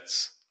 and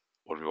that's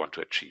what we want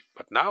to achieve.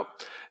 But now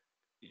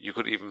you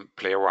could even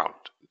play around.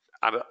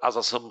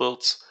 Other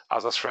symbols,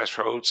 other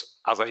thresholds,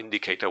 other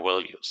indicator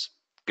values.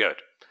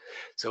 Good.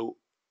 So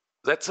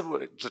that's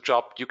the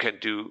job you can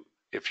do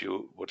if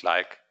you would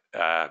like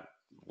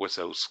with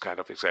those kind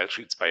of Excel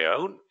sheets by your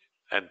own.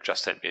 And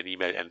just send me an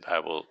email, and I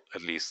will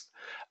at least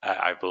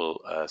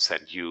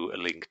send you a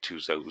link to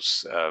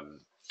those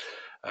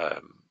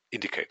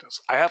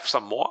indicators. I have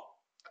some more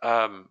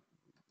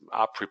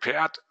are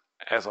prepared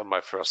as on my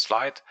first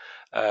slide.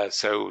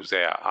 So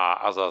there are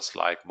others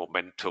like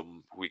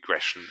momentum,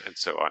 regression, and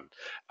so on,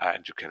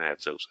 and you can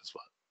have those as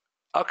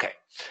well. Okay,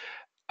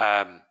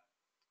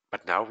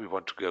 but now we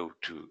want to go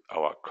to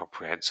our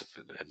comprehensive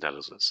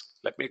analysis.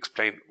 Let me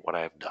explain what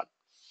I have done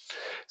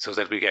so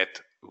that we get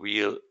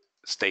real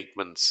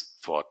statements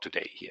for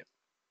today here.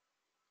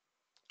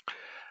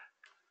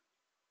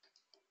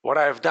 What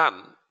I have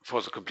done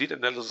for the complete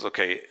analysis,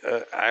 okay,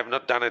 I have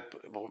not done it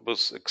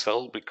with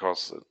Excel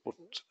because it would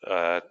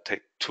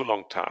take too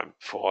long time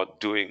for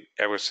doing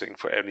everything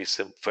for every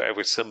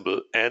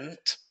symbol, and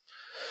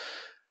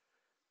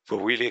for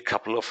really a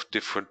couple of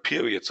different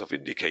periods of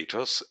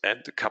indicators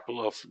and a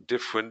couple of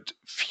different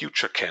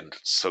future candles,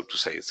 so to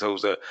say. So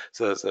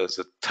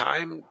the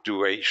time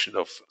duration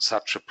of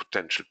such a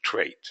potential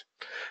trade.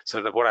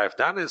 So what I've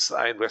done is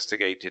I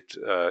investigated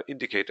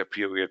indicator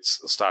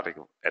periods starting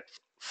at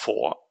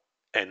 4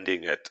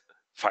 ending at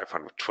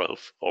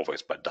 512,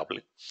 always by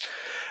doubling,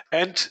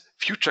 and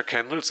future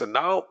candles. And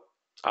now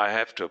I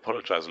have to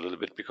apologize a little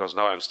bit because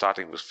now I'm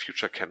starting with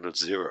future candle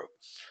 0,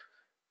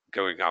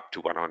 going up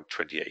to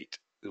 128.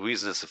 The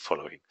reason is the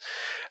following.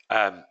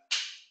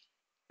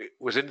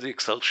 Within the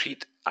Excel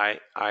sheet,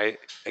 I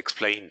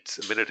explained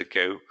a minute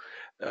ago,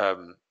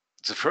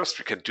 the first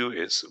we can do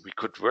is we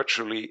could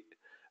virtually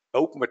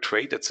open a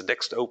trade at the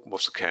next open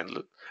of the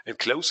candle and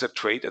close that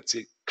trade at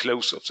the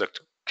close of that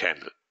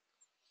candle.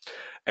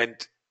 And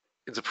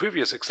in the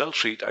previous Excel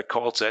sheet, I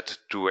called that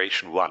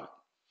duration 1.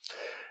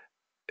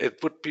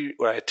 It would be,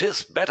 well, it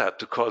is better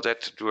to call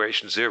that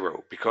duration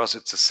 0 because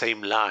it's the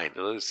same line,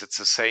 it's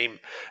the same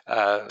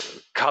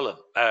column,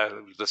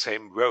 the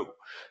same row.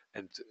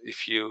 And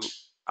if you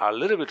are a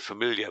little bit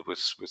familiar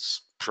with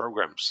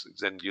programs,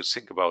 then you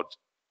think about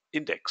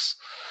index.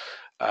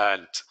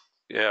 And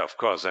yeah, of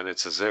course, then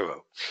it's a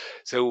 0.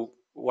 So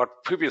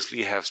what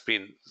previously has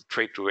been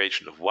trade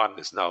duration of 1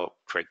 is now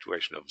trade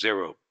duration of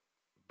 0.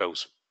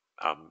 Both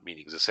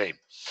meaning the same.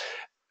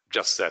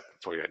 Just that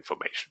for your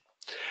information.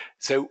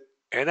 So,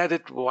 and I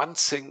did one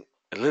thing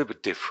a little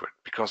bit different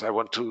because I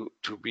want to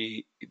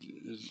be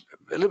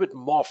a little bit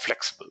more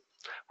flexible.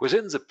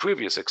 Within the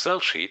previous Excel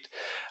sheet,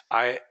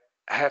 I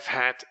have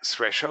had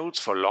thresholds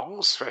for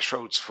longs,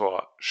 thresholds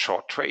for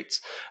short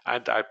trades,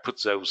 and I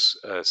put those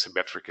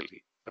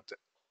symmetrically. But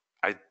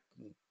I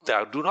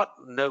do not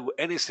know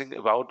anything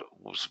about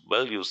those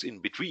values in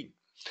between.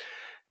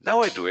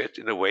 Now I do it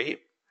in a way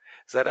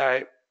that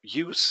I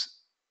use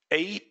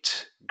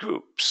 8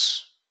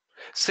 groups.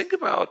 Think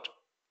about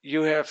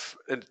you have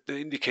the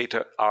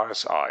indicator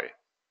RSI.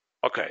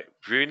 Okay,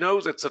 we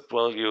know that that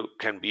value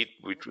can be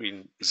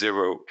between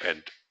 0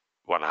 and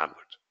 100.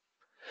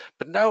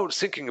 But now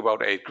thinking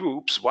about 8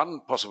 groups,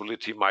 one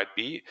possibility might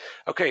be,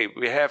 okay,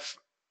 we have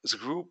the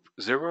group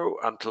 0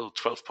 until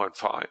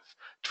 12.5,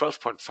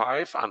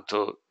 12.5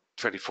 until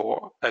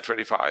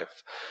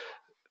 25,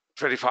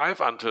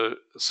 25 until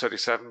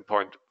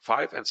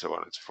 37.5, and so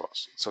on and so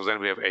forth. So then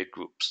we have 8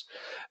 groups.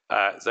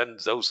 Then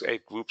those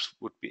 8 groups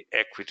would be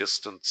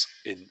equidistant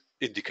in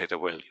indicator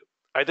value.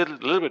 I did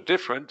it a little bit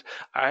different.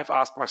 I have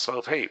asked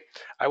myself, hey,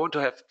 I want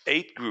to have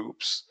 8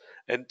 groups,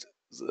 and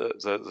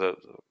the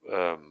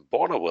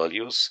border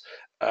values,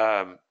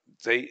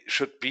 they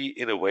should be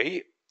in a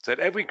way that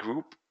every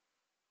group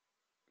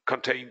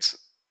contains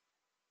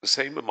the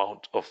same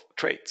amount of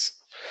trades.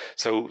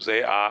 So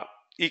they are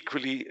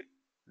equally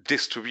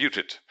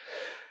distributed.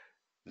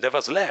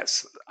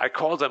 Nevertheless, I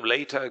call them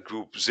later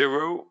group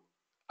 0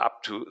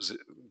 up to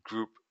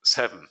group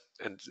 7.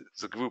 And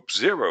the group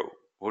 0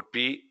 would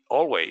be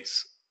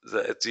always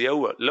at the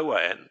lower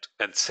end,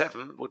 and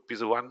 7 would be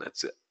the one at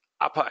the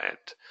upper end.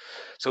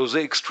 So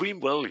the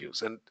extreme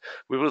values. And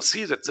we will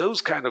see that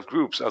those kind of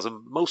groups are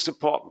the most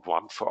important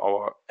one for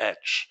our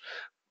edge,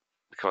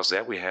 because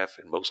there we have,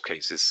 in most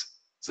cases,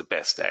 the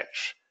best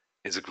edge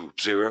in the group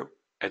 0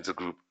 and the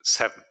group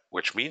 7,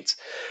 which means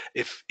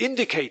if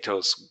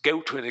indicators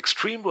go to an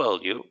extreme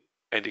value,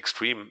 and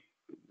extreme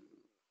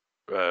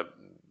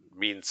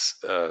means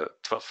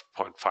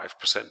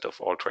 12.5%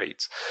 of all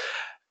trades,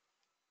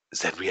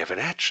 then we have an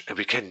edge, and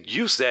we can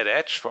use that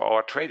edge for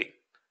our trading.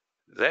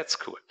 That's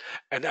cool.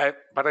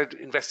 But I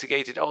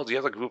investigated all the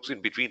other groups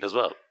in between as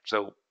well,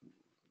 so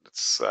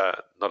it's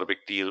not a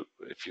big deal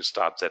if you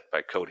start that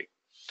by coding.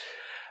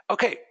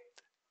 Okay,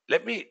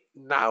 let me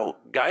now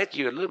guide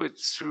you a little bit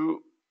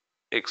through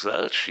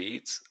Excel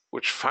sheets,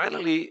 which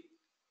finally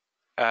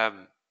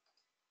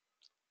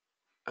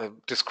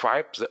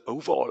describe the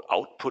overall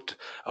output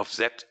of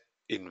that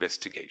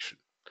investigation.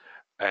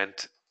 And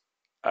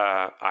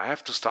I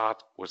have to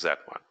start with that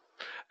one.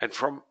 And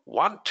from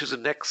one to the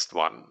next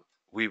one,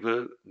 we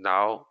will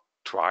now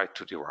try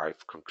to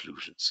derive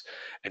conclusions.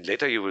 And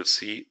later you will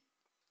see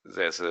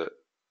there's a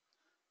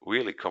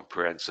really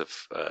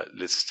comprehensive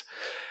list.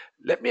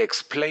 Let me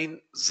explain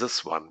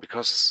this one,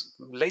 because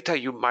later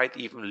you might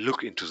even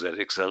look into that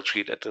Excel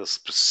sheet at a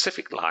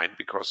specific line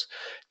because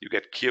you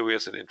get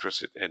curious and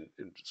interested in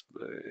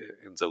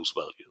those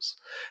values.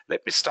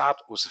 Let me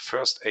start with the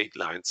first 8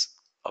 lines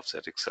of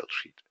that Excel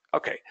sheet.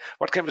 Okay,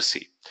 what can we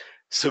see?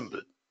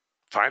 Symbol.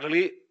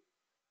 Finally,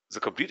 the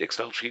complete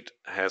Excel sheet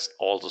has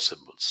all the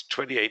symbols.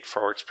 28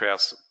 Forex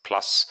pairs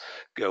plus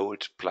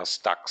gold plus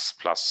DAX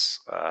plus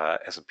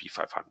S&P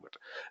 500.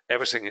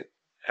 Everything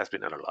has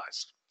been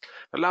analyzed.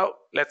 But now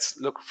let's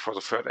look for the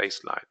third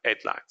 8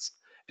 lines.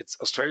 It's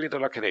Australian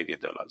dollar,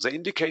 Canadian dollar. The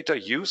indicator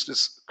used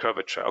is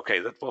curvature. Okay,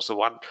 that was the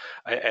one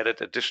I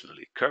added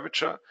additionally.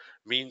 Curvature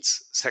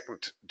means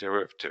second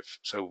derivative.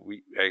 So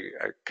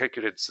I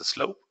calculated the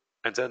slope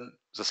and then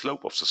the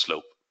slope of the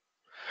slope,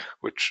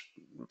 which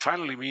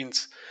finally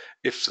means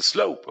if the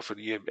slope of an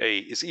EMA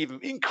is even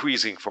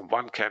increasing from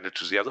one candle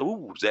to the other,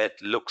 ooh,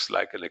 that looks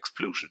like an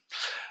explosion.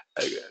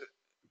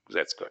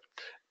 That's good.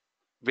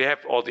 We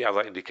have all the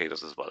other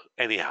indicators as well.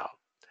 Anyhow,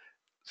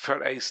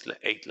 third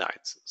 8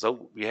 lines.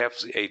 So we have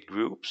the 8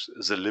 groups,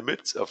 the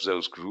limits of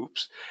those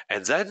groups,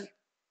 and then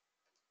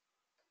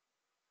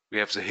we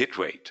have the hit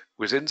rate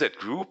within that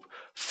group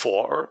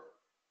for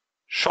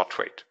short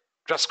trade.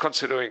 just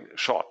considering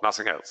short,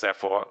 nothing else.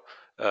 Therefore,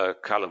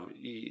 column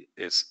E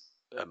is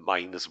a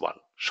 -1,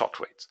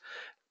 short rates.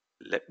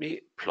 Let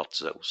me plot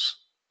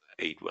those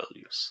 8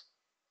 values.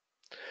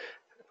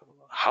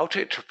 How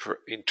to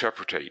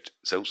interpret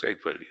those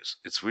 8 values?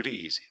 It's really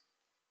easy.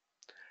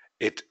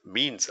 It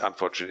means,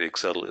 unfortunately,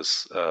 Excel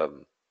is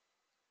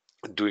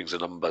doing the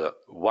number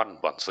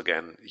 1 once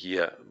again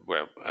here,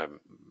 where I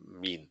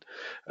mean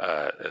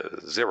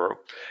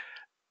 0,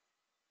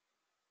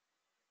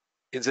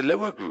 in the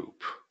lower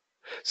group.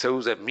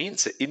 So that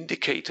means the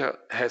indicator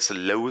has the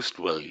lowest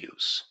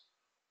values.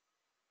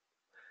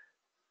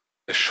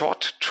 A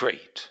short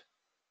trade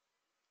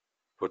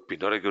would be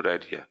not a good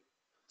idea.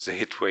 The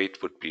hit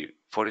rate would be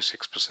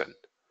 46%.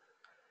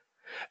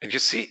 And you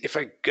see, if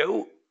I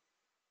go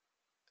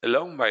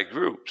along my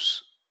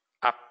groups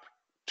up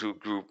to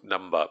group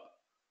number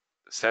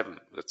 7,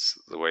 that's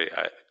the way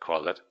I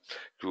call that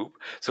group.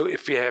 So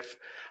if we have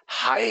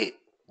high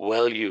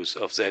values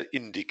of that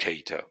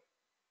indicator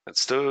and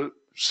still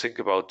think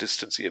about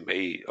distance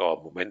EMA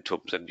or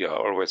momentum, then you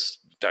are always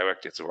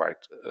directed the right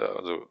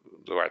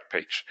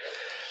page.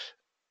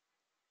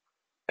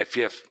 If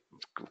you have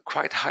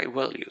quite high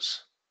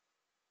values,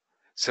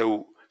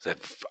 so that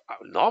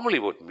normally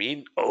would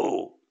mean,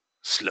 oh,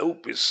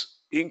 slope is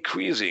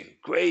increasing,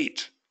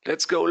 great,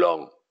 let's go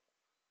long.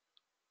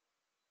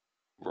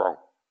 Wrong.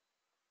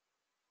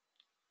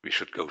 We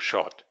should go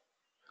short.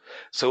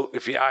 So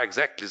if we are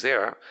exactly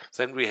there,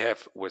 then we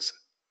have with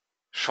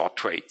short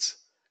trades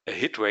a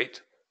hit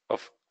rate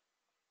of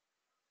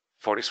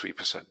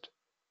 43%.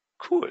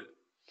 Cool.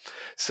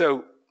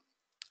 So,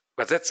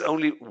 but that's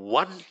only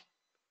one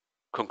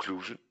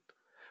conclusion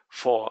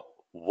for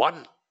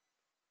one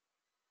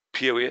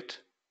period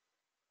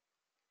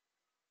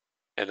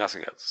and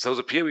nothing else. So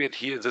the period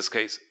here in this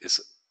case is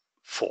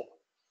 4.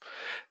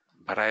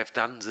 But I have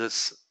done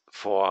this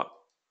for,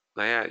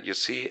 you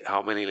see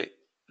how many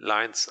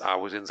lines are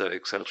within the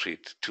Excel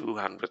sheet.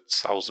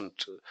 200,000,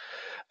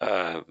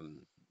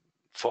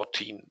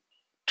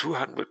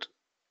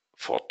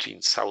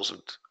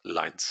 214,000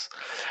 lines,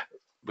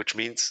 which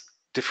means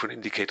different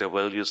indicator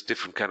values,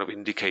 different kind of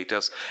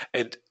indicators,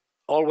 and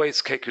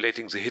always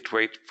calculating the hit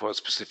rate for a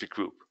specific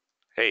group.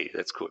 Hey,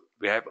 that's good.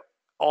 We have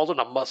all the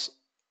numbers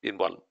in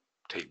one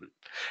table.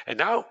 And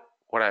now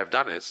what I have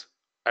done is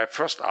I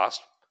first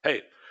asked,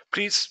 hey,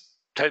 please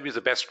tell me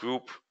the best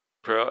group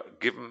per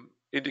given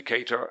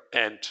indicator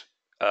and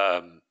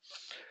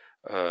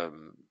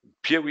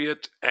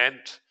period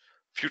and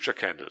future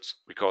candles,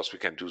 because we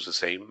can do the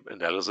same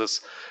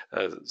analysis,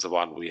 the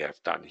one we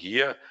have done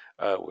here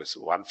with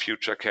 1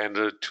 future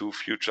candle, 2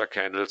 future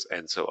candles,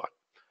 and so on.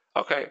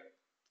 Okay,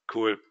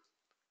 cool.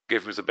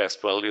 Give me the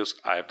best values.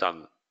 I have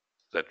done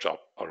that job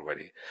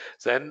already.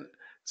 Then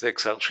the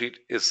Excel sheet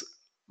is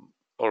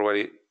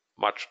already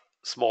much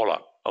smaller,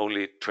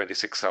 only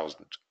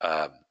 26,000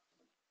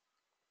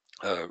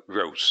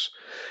 rows.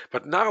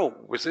 But now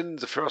within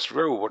the first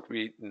row, what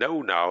we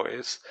know now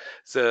is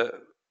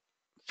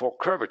for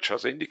curvature,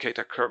 the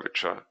indicator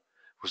curvature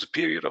with a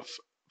period of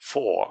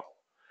 4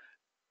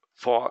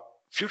 for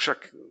future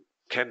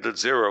candle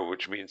 0,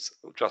 which means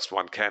just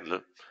 1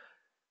 candle.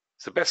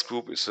 The best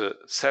group is a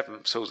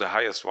 7, so the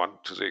highest one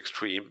to the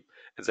extreme,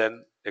 and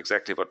then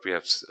exactly what we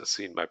have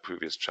seen in my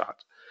previous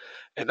chart.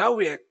 And now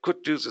we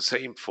could do the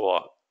same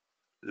for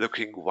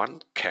looking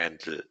 1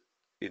 candle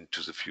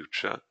into the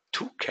future,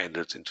 2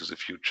 candles into the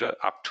future,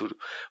 up to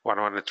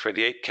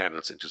 128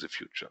 candles into the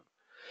future.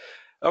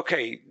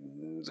 Okay,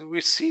 we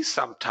see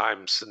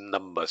sometimes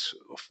numbers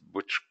of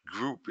which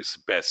group is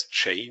best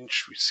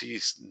change. We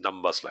see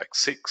numbers like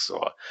 6,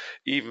 or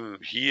even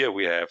here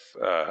we have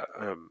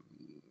the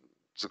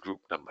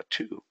group number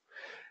 2.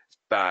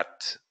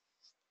 But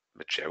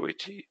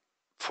majority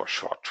for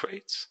short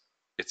trades,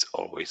 it's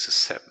always a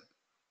 7.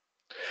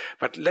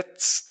 But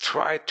let's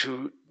try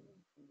to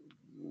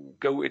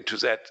go into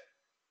that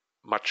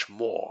much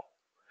more.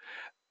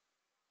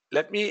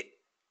 Let me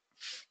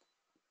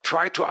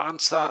try to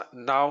answer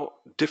now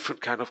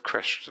different kind of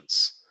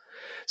questions.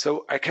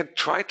 So I can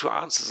try to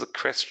answer the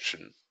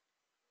question,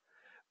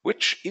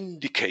 which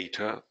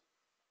indicator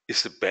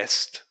is the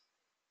best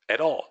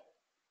at all?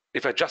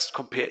 If I just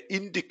compare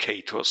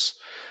indicators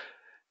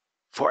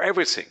for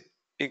everything,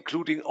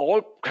 including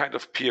all kind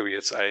of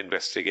periods I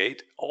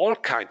investigate, all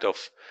kind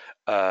of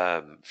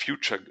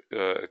future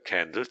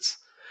candles,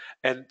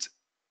 and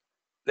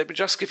let me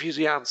just give you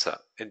the answer,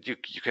 and you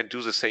can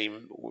do the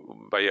same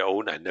by your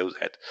own. I know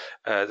that.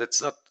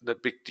 That's not a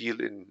big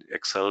deal in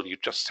Excel. You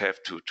just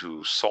have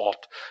to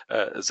sort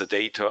the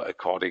data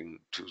according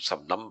to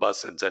some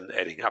numbers and then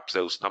adding up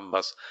those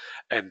numbers.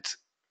 And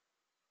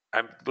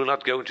I will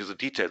not go into the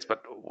details,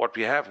 but what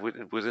we have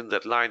within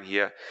that line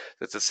here,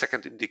 that's the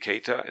second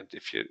indicator. And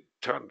if you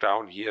turn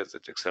down here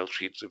that Excel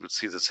sheet, you will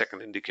see the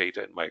second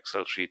indicator in my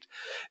Excel sheet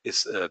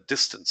is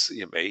distance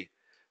EMA.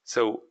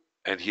 So,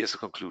 and here's the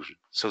conclusion.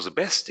 So the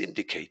best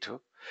indicator,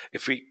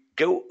 if we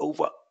go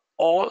over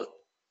all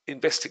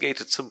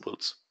investigated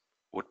symbols,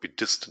 would be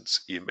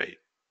distance EMA.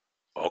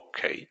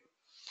 Okay.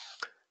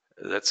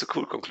 That's a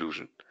cool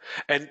conclusion.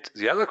 And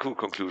the other cool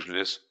conclusion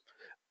is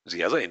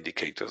the other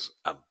indicators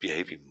are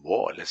behaving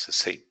more or less the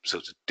same. So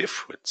the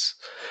difference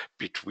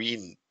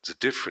between the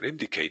different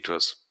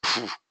indicators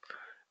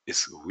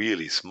is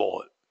really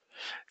small.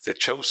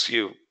 That shows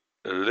you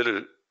a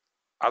little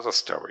other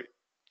story.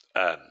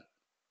 Um,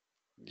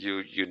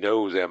 you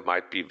know there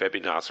might be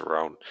webinars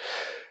around.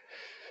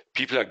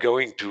 People are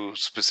going to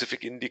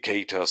specific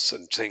indicators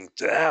and think,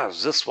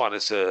 this one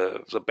is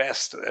the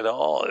best at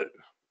all.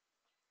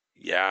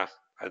 Yeah,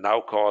 I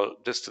now call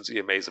distance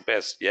EMA the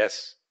best,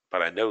 yes,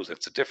 but I know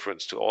that the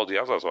difference to all the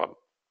others one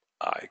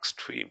are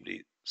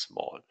extremely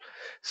small.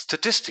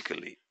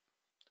 Statistically,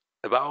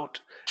 but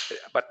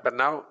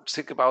now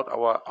think about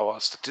our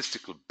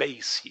statistical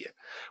base here.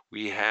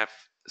 We have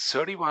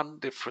 31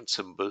 different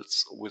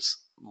symbols with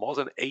more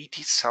than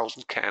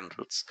 80,000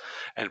 candles,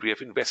 and we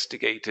have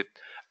investigated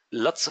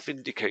lots of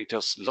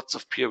indicators, lots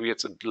of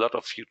periods, and a lot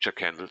of future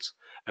candles,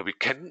 and we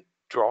can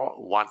draw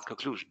one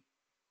conclusion.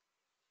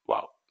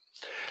 Wow.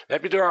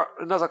 Let me draw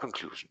another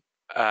conclusion.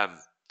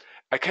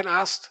 I can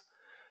ask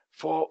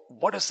for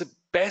what is the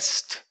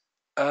best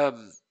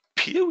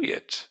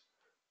period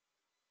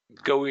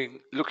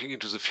looking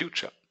into the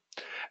future.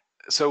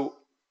 So,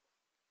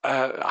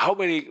 how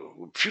many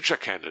future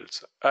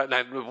candles?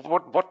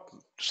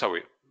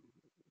 Sorry,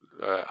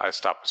 I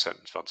stopped the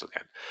sentence once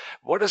again.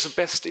 What is the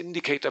best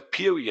indicator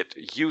period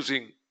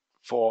using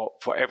for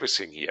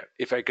everything here?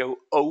 If I go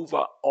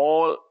over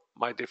all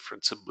my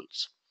different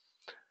symbols,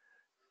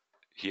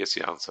 here's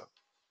the answer.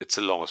 It's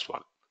the longest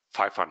one,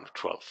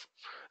 512.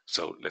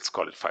 So let's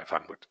call it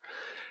 500.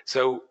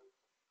 So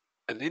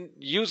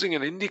using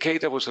an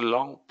indicator with a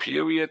long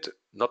period,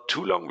 not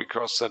too long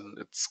because then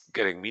it's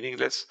getting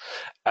meaningless,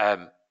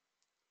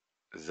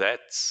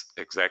 that's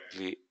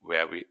exactly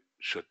where we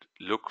should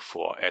look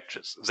for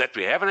edges. That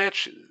we have an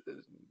edge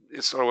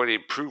is already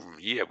proven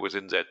here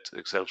within that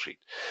Excel sheet.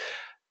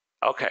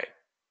 Okay,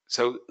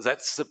 so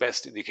that's the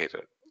best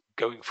indicator,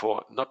 going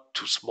for not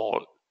too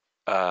small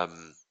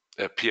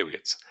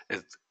periods.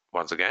 And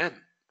once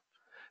again,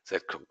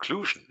 that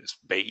conclusion is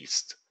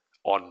based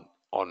on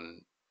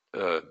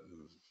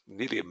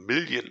nearly 1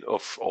 million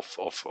of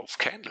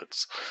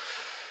candles.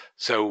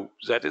 So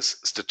that is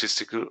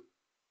statistical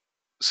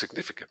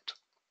significant.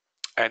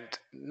 And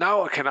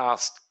now I can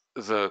ask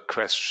the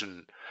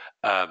question,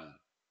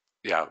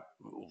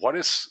 what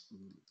is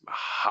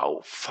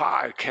how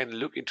far I can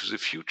look into the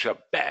future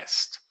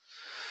best?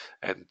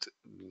 And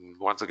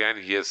once again,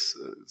 here's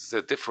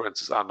the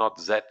differences are not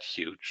that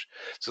huge.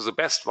 So the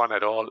best one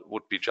at all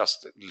would be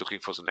just looking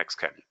for the next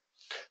candle.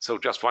 So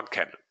just one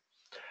candle.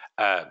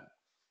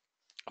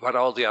 But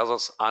all the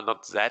others are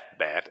not that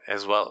bad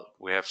as well.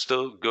 We have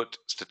still good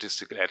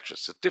statistical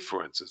edges. The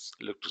differences,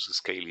 look to the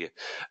scale here,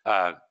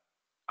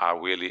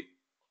 are really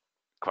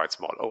quite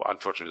small. Oh,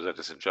 unfortunately, that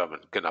is in German,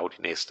 genau die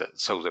nächste.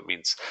 So that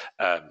means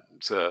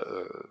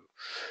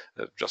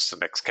just the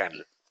next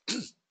candle.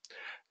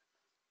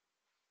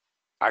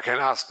 I can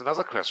ask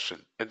another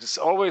question, and it's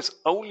always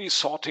only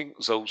sorting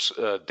those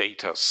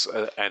data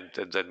and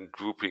then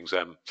grouping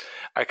them.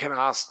 I can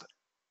ask,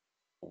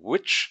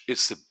 which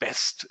is the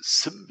best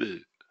symbol,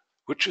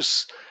 which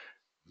is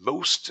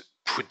most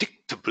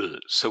predictable,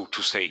 so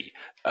to say,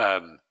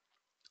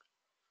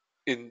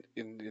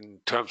 in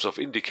terms of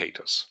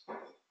indicators.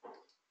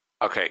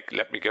 Okay,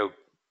 let me go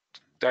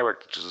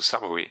directly to the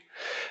summary.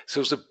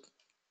 So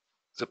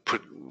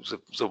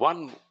the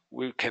one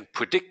we can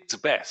predict the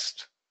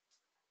best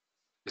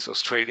is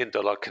Australian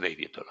dollar,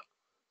 Canadian dollar,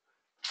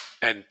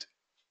 and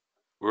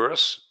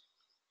worse,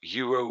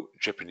 euro,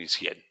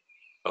 Japanese yen.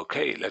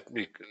 Okay, let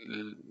me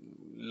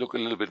look a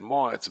little bit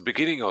more at the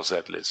beginning of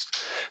that list.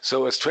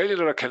 So Australian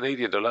dollar,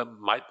 Canadian dollar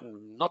might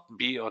not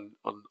be on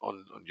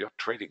your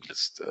trading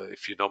list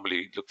if you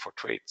normally look for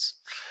trades.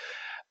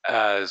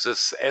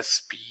 This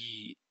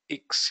SPX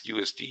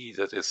USD,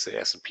 that is the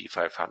S&P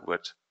 500,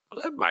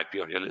 well, that might be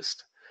on your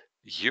list.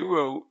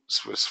 Euro,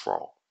 Swiss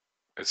franc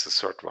is the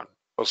third one.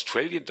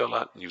 Australian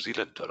dollar, New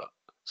Zealand dollar,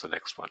 the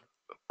next one.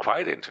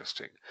 Quite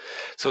interesting.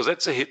 So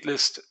that's a hit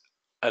list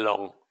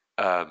along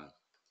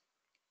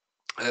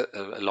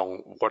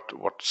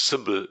what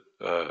symbol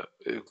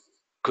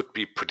could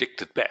be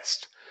predicted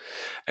best.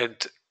 And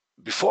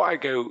before I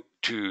go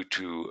to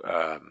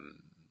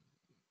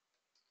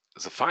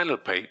the final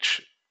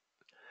page,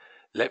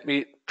 let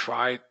me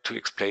try to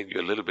explain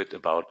you a little bit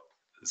about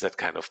that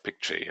kind of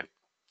picture here.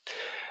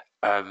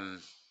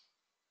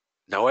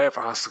 Now I have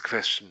asked the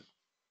question,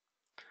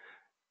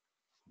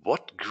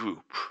 what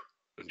group,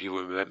 do you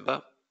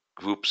remember,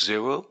 group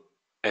 0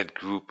 and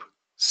group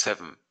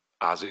 7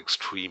 are the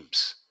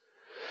extremes?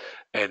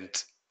 And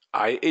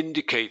I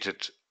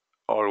indicated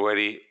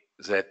already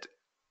that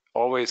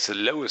always the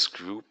lowest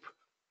group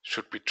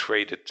should be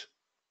traded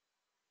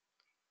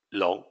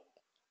long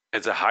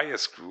and the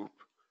highest group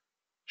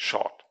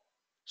short.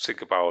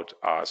 Think about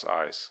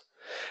RSIs.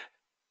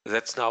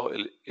 That's now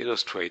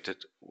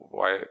illustrated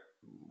why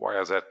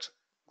is that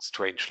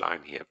strange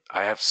line here.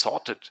 I have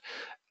sorted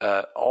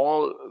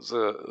all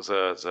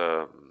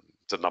the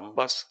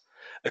numbers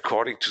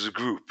according to the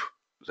group.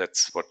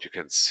 That's what you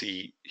can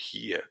see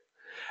here.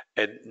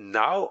 And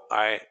now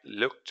I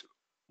looked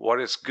what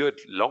is good,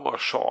 long or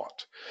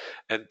short.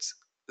 And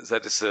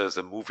that is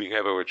the moving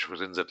average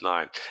within that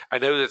line. I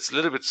know that's a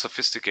little bit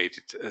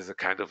sophisticated as a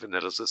kind of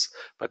analysis,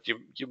 but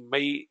you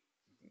may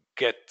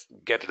get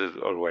it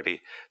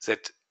already,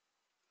 that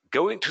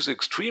going to the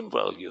extreme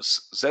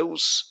values,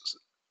 those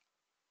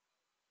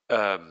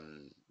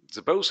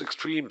the both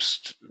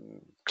extremes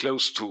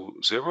close to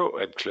 0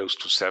 and close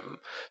to 7.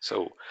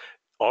 So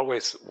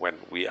always when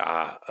we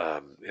are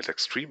at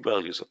extreme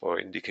values of our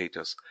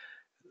indicators,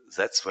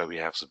 that's where we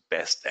have the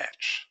best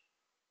edge.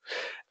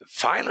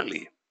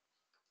 Finally,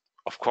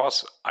 of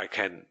course, I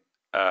can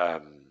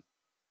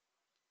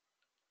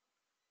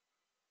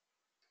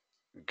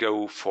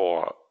go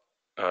for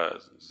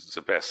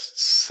the best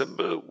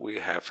symbol. We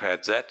have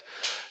had that.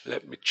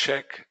 Let me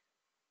check.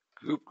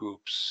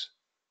 Groups.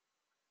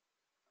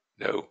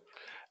 No.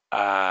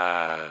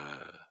 Now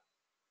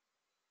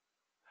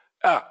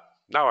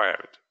I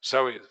have it.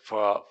 Sorry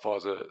for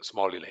the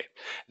small delay.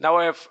 Now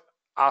I have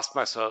asked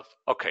myself,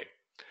 okay,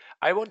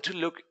 I want to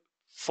look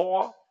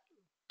 4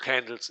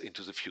 candles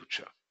into the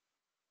future.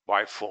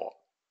 Why 4?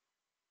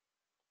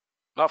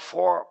 Now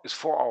 4 is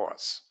 4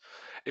 hours.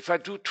 If I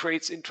do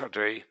trades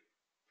intraday,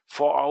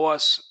 4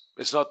 hours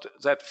is not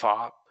that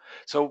far.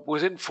 So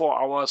within 4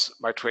 hours,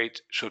 my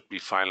trade should be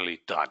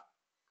finally done.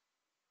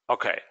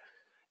 Okay,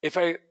 if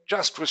I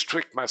just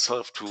restrict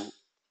myself to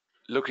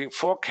looking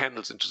 4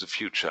 candles into the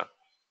future,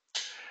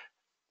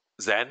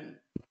 then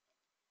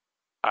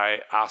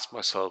I ask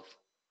myself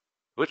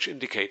which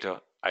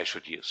indicator I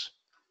should use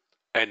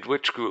and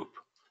which group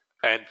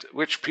and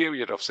which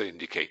period of the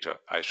indicator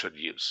I should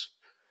use.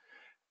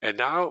 And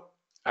now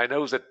I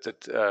know that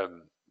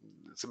the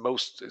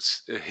most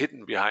is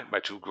hidden behind my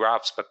 2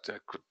 graphs, but I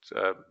could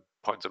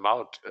point them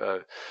out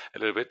a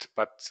little bit.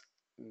 But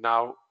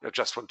now I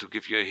just want to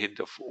give you a hint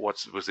of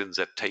what's within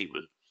that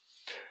table.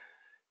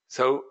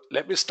 So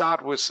let me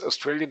start with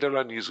Australian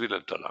dollar, New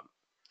Zealand dollar.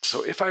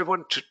 So if I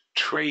want to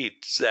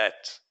trade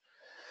that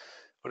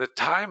on a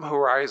time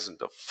horizon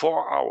of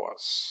 4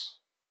 hours,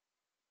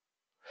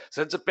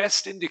 then the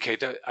best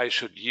indicator I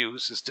should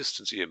use is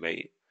distance EMA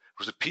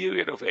with a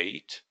period of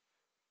 8.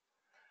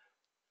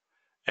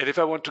 And if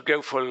I want to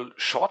go for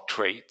short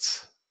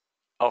trades,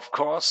 of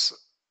course,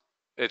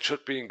 it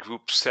should be in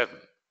group 7.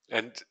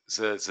 And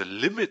the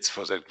limits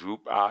for that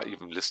group are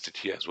even listed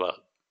here as well.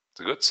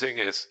 The good thing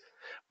is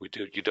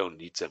you don't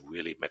need them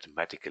really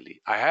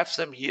mathematically. I have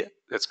them here.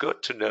 That's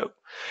good to know.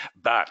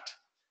 But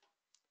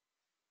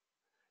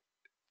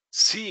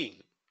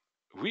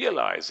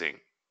realizing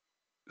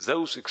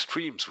those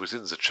extremes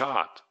within the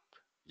chart,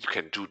 you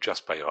can do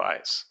just by your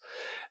eyes.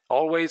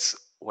 Always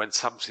when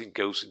something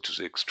goes into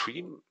the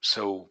extreme,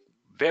 so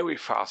very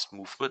fast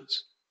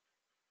movements,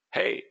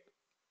 hey,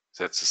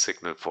 that's a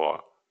signal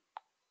for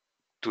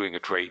doing a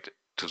trade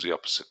to the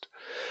opposite.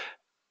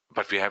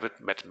 But we have it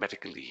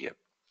mathematically here.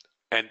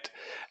 And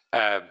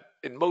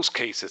in most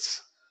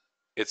cases,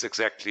 it's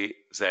exactly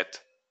that.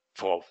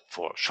 For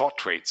short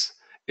trades,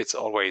 it's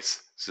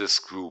always this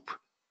group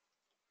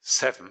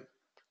 7.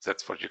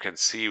 That's what you can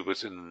see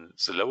within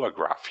the lower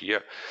graph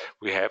here.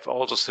 We have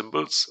all the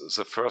symbols.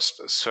 The first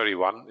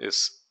 31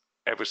 is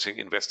everything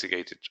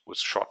investigated with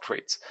short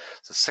trades.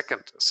 The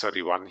second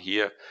 31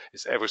 here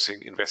is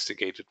everything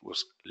investigated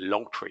with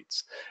long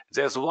trades.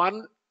 There's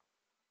one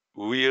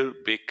real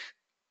big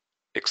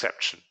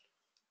exception,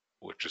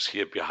 which is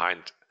here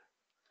behind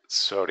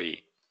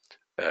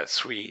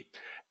 33,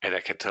 and I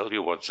can tell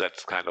you what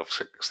that kind of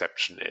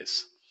exception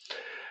is.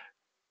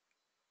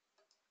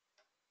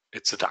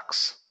 It's the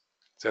DAX.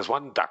 There's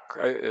one DAX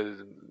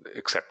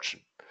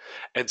exception,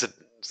 and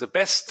the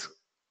best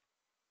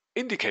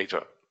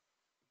indicator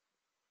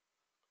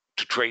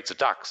to trade the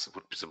DAX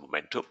would be the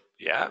momentum,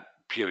 yeah,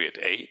 period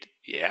 8,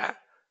 yeah,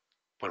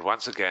 but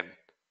once again,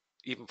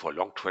 even for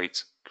long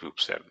trades, group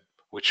 7,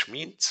 which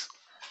means,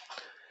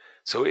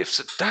 so if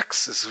the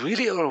DAX is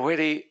really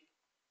already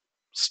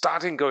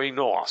starting going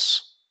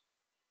north,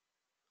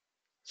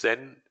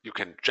 then you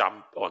can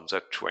jump on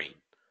that train.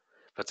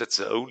 But that's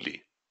the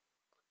only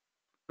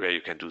where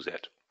you can do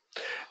that.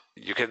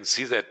 You can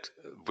see that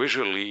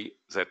visually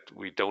that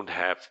we don't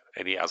have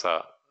any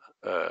other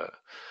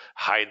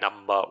high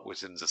number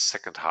within the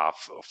second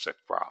half of that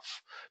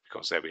graph,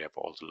 because there we have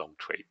all the long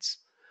trades.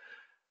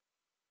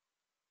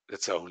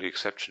 That's the only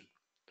exception.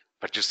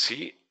 But you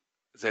see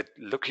that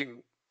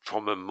looking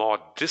from a more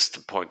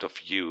distant point of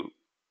view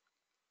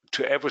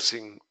to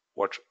everything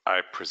what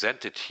I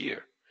presented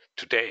here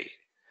today,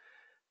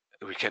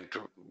 we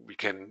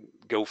can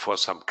go for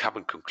some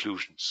common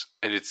conclusions,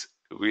 and it's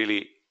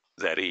really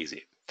that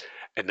easy.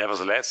 And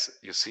nevertheless,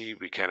 you see,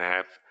 we can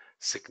have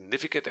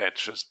significant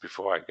edges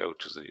before I go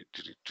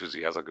to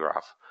the other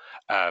graph.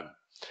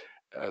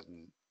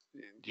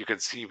 You can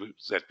see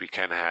that we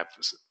can have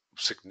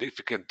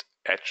significant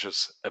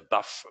edges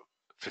above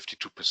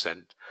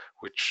 52%,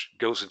 which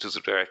goes into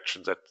the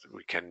direction that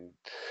we can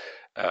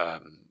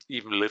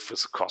even live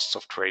with the costs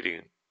of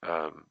trading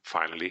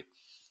finally.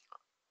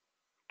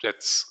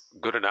 That's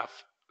good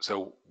enough.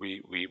 So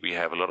we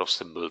have a lot of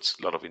symbols,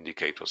 a lot of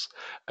indicators,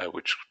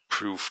 which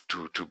prove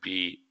to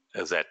be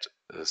that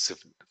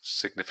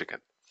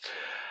significant.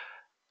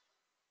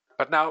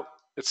 But now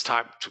it's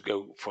time to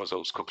go for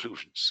those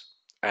conclusions.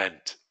 And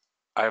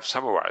I have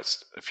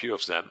summarized a few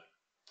of them,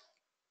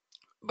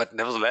 but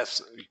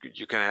nevertheless,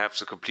 you can have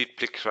the complete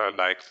picture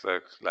like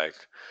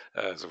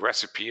the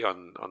recipe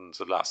on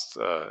the last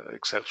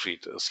Excel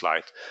sheet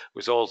slide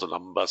with all the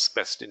numbers,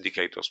 best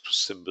indicators per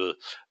symbol,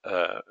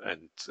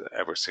 and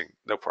everything.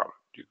 No problem.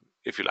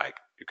 If you like,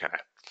 you can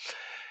add.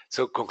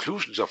 So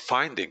conclusions or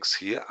findings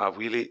here are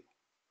really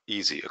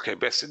easy. Okay,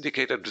 best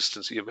indicator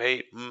distance EMA,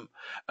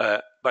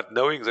 but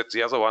knowing that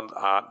the other ones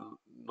are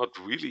not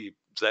really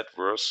that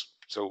worse,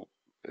 so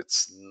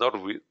it's not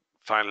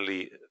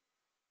finally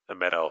a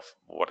matter of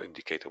what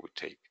indicator we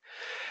take.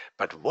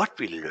 But what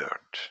we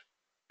learned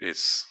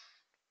is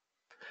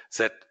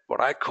that what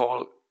I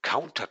call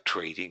counter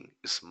trading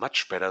is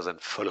much better than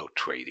follow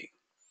trading.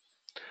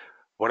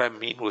 What I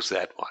mean with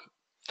that one,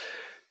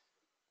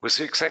 with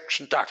the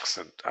exception DAX,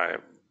 and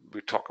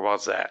we talk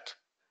about that.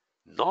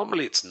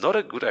 Normally, it's not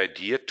a good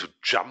idea to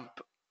jump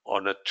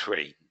on a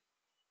train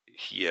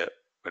here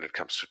when it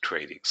comes to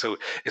trading. So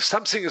if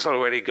something is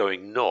already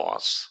going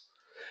north,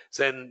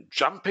 then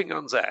jumping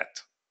on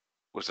that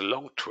with a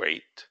long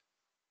trade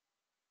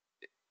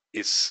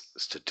is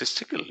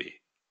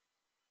statistically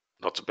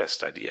not the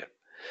best idea.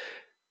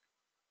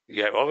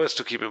 You have always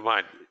to keep in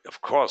mind,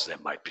 of course, there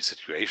might be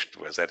situations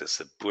where that is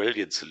a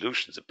brilliant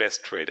solution, the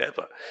best trade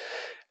ever.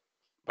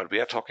 But we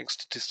are talking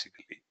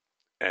statistically,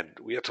 and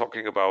we are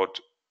talking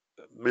about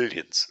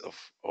millions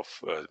of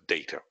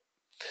data.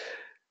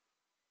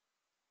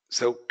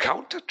 So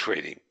counter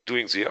trading,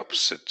 doing the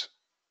opposite,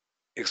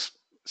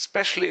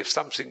 especially if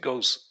something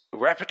goes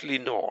rapidly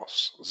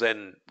north,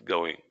 then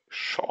going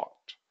short,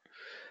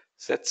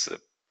 that's a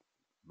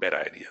bad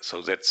idea.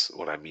 So that's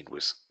what I mean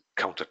with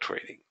counter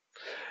trading.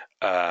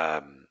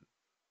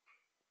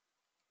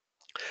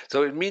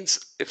 So it means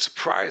if the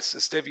price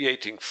is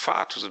deviating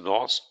far to the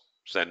north,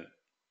 then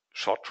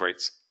short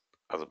trades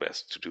are the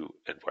best to do,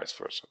 and vice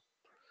versa.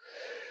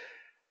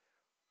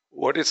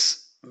 What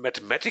is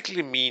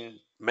mathematically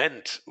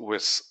meant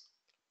with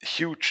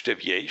huge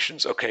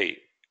deviations? Okay,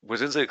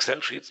 within the Excel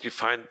sheets you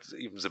find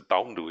even the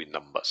boundary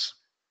numbers,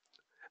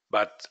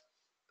 but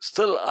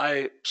still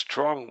I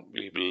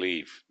strongly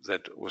believe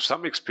that with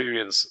some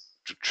experience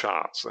to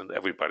charts, and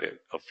everybody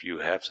of you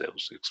have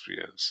those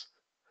experience,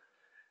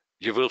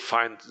 you will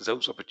find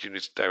those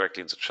opportunities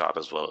directly in the chart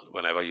as well.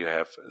 Whenever you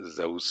have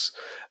those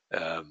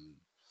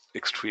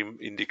extreme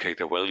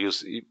indicator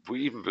values,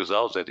 even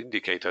without that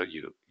indicator,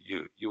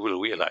 you will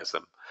realize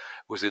them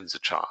within the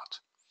chart.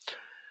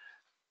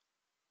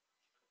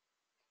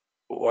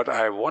 What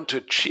I want to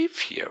achieve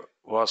here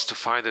was to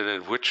find an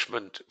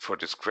enrichment for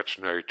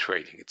discretionary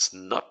trading. It's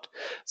not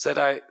that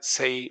I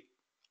say,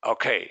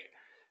 okay,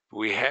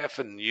 we have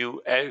a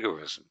new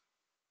algorithm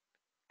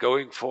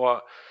going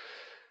for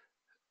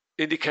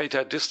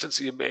indicator distance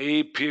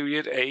EMA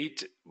period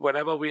 8.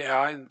 Whenever we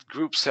are in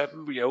group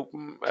 7, we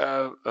open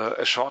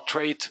a short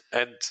trade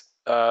and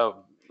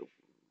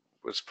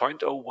with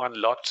 0.01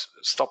 lot,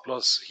 stop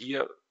loss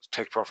here,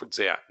 take profit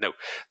there. No,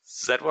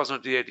 that was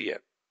not the idea.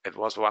 It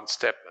was one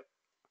step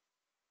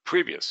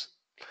previous.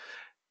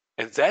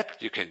 And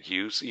that you can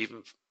use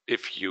even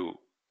if you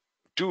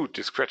do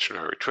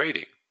discretionary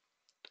trading.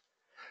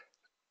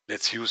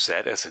 Let's use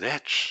that as an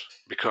edge,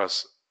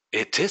 because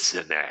it is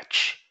an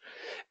edge.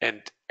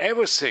 And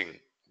everything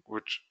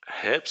which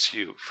helps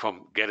you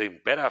from getting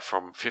better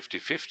from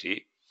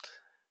 50-50,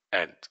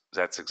 and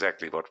that's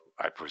exactly what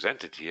I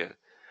presented here,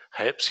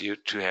 helps you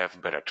to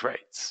have better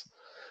trades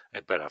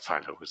and better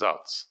final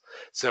results.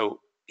 So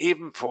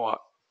even for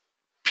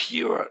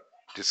pure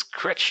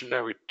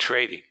discretionary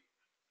trading,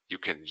 you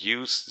can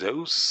use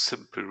those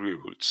simple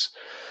rules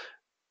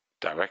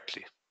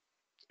directly,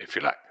 if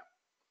you like.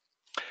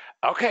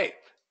 Okay,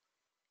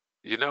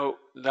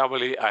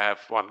 normally I have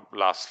one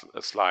last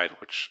slide,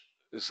 which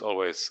is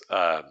always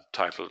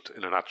titled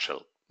in a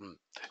nutshell. In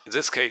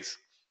this case,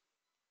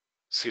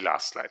 see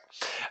last slide.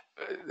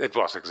 It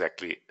was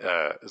exactly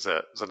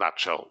the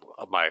nutshell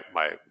of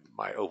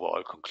my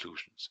overall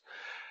conclusions.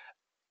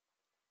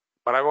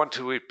 But I want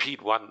to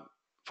repeat one,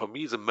 for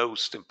me, the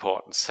most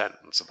important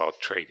sentence about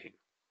trading.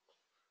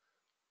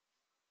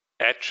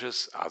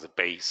 Edges are the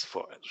base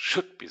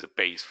should be the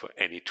base for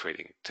any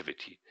trading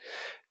activity.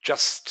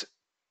 Just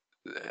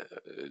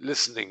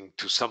listening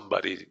to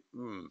somebody,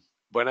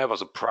 whenever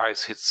the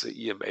price hits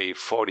the EMA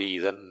 40,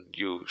 then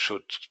you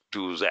should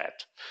do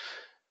that.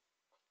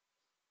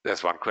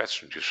 There's one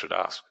question you should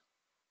ask.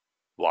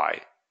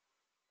 Why?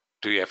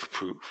 Do you have a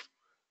proof?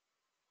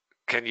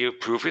 Can you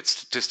prove it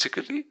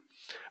statistically?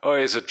 Or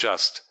is it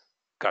just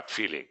gut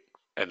feeling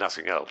and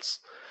nothing else?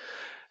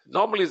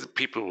 Normally the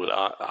people will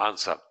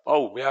answer,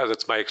 oh yeah,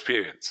 that's my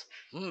experience.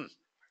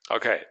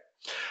 Okay.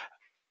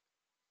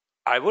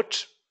 I would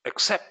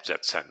accept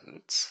that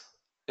sentence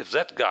if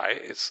that guy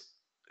is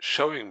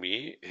showing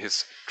me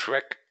his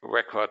track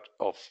record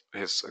of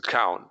his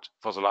account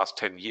for the last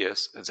 10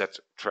 years, and that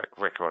track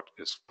record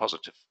is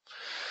positive.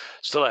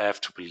 Still, I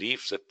have to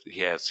believe that he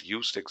has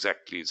used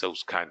exactly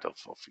those kind of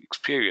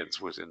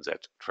experience within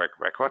that track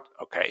record.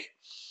 Okay.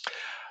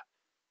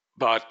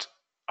 But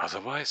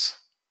otherwise,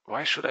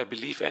 why should I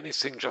believe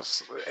anything,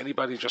 just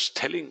anybody just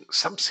telling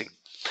something?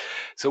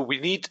 So we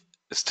need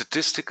a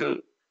statistical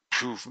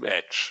proven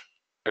edge.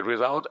 And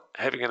without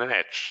having an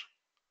edge,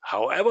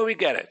 however we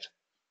get it,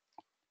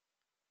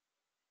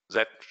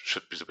 that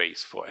should be the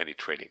base for any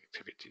trading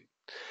activity.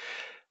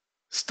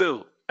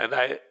 Still, and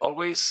I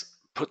always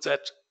put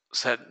that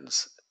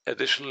sentence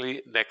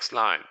additionally next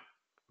line.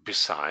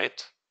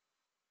 Beside,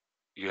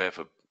 you have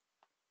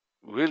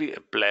really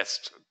a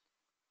blessed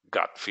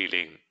gut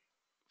feeling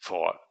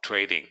for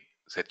trading,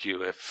 that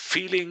you have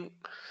feeling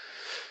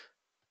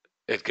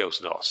it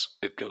goes north,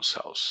 it goes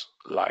south,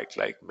 like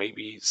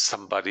maybe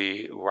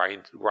somebody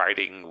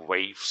riding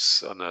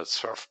waves on a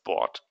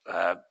surfboard,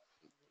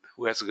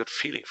 who has a good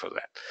feeling for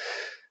that.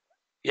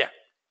 Yeah,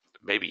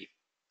 maybe,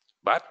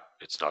 but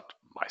it's not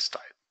my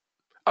style.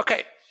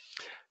 Okay,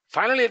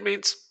 finally, it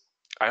means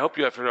I hope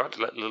you have learned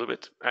a little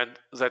bit, and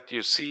that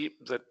you see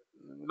that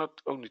not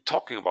only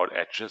talking about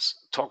edges,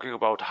 talking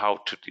about how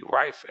to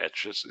derive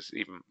edges is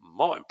even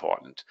more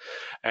important,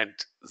 and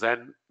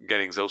then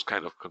getting those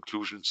kind of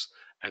conclusions.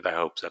 And I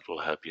hope that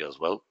will help you as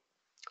well.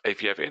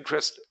 If you have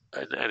interest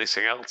in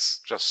anything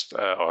else,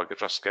 or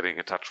just getting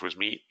in touch with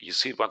me, you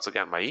see once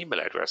again my email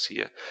address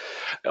here,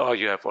 or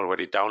you have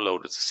already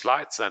downloaded the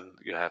slides and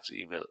you have the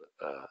email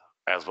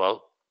as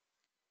well.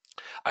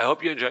 I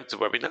hope you enjoyed the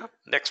webinar.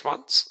 Next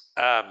month,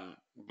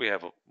 we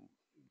have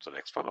the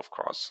next one, of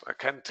course. I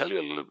can tell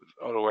you a little bit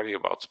already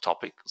about the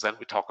topic. Then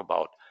we talk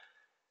about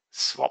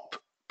swap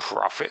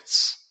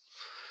profits.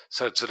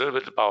 So it's a little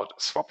bit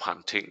about swap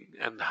hunting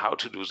and how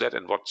to do that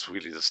and what's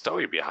really the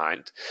story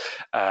behind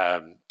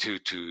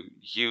to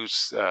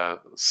use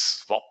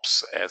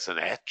swaps as an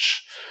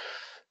edge.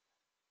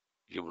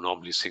 You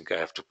normally think I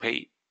have to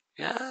pay.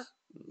 Yeah,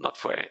 not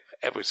for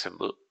every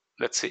symbol.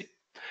 Let's see.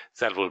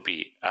 That will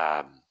be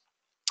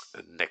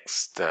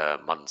next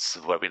month's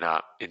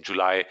webinar in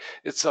July.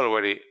 It's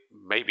already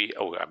maybe,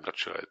 I'm not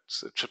sure. It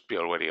should be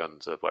already on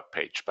the web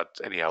page, but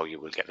anyhow, you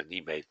will get an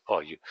email,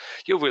 or you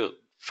will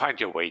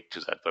find your way to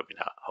that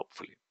webinar,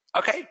 hopefully.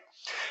 Okay,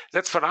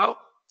 that's for now.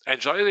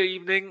 Enjoy the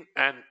evening,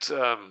 and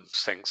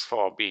thanks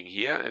for being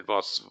here. It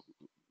was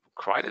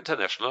quite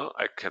international,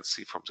 I can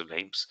see from the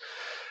names,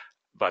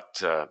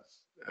 but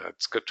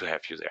it's good to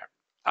have you there.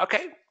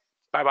 Okay,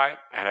 bye-bye,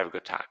 and have a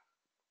good time.